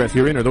views expressed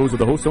herein are those of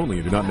the hosts only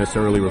and do not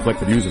necessarily reflect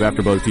the views of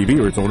AfterBuzz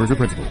TV or its owners or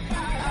principals.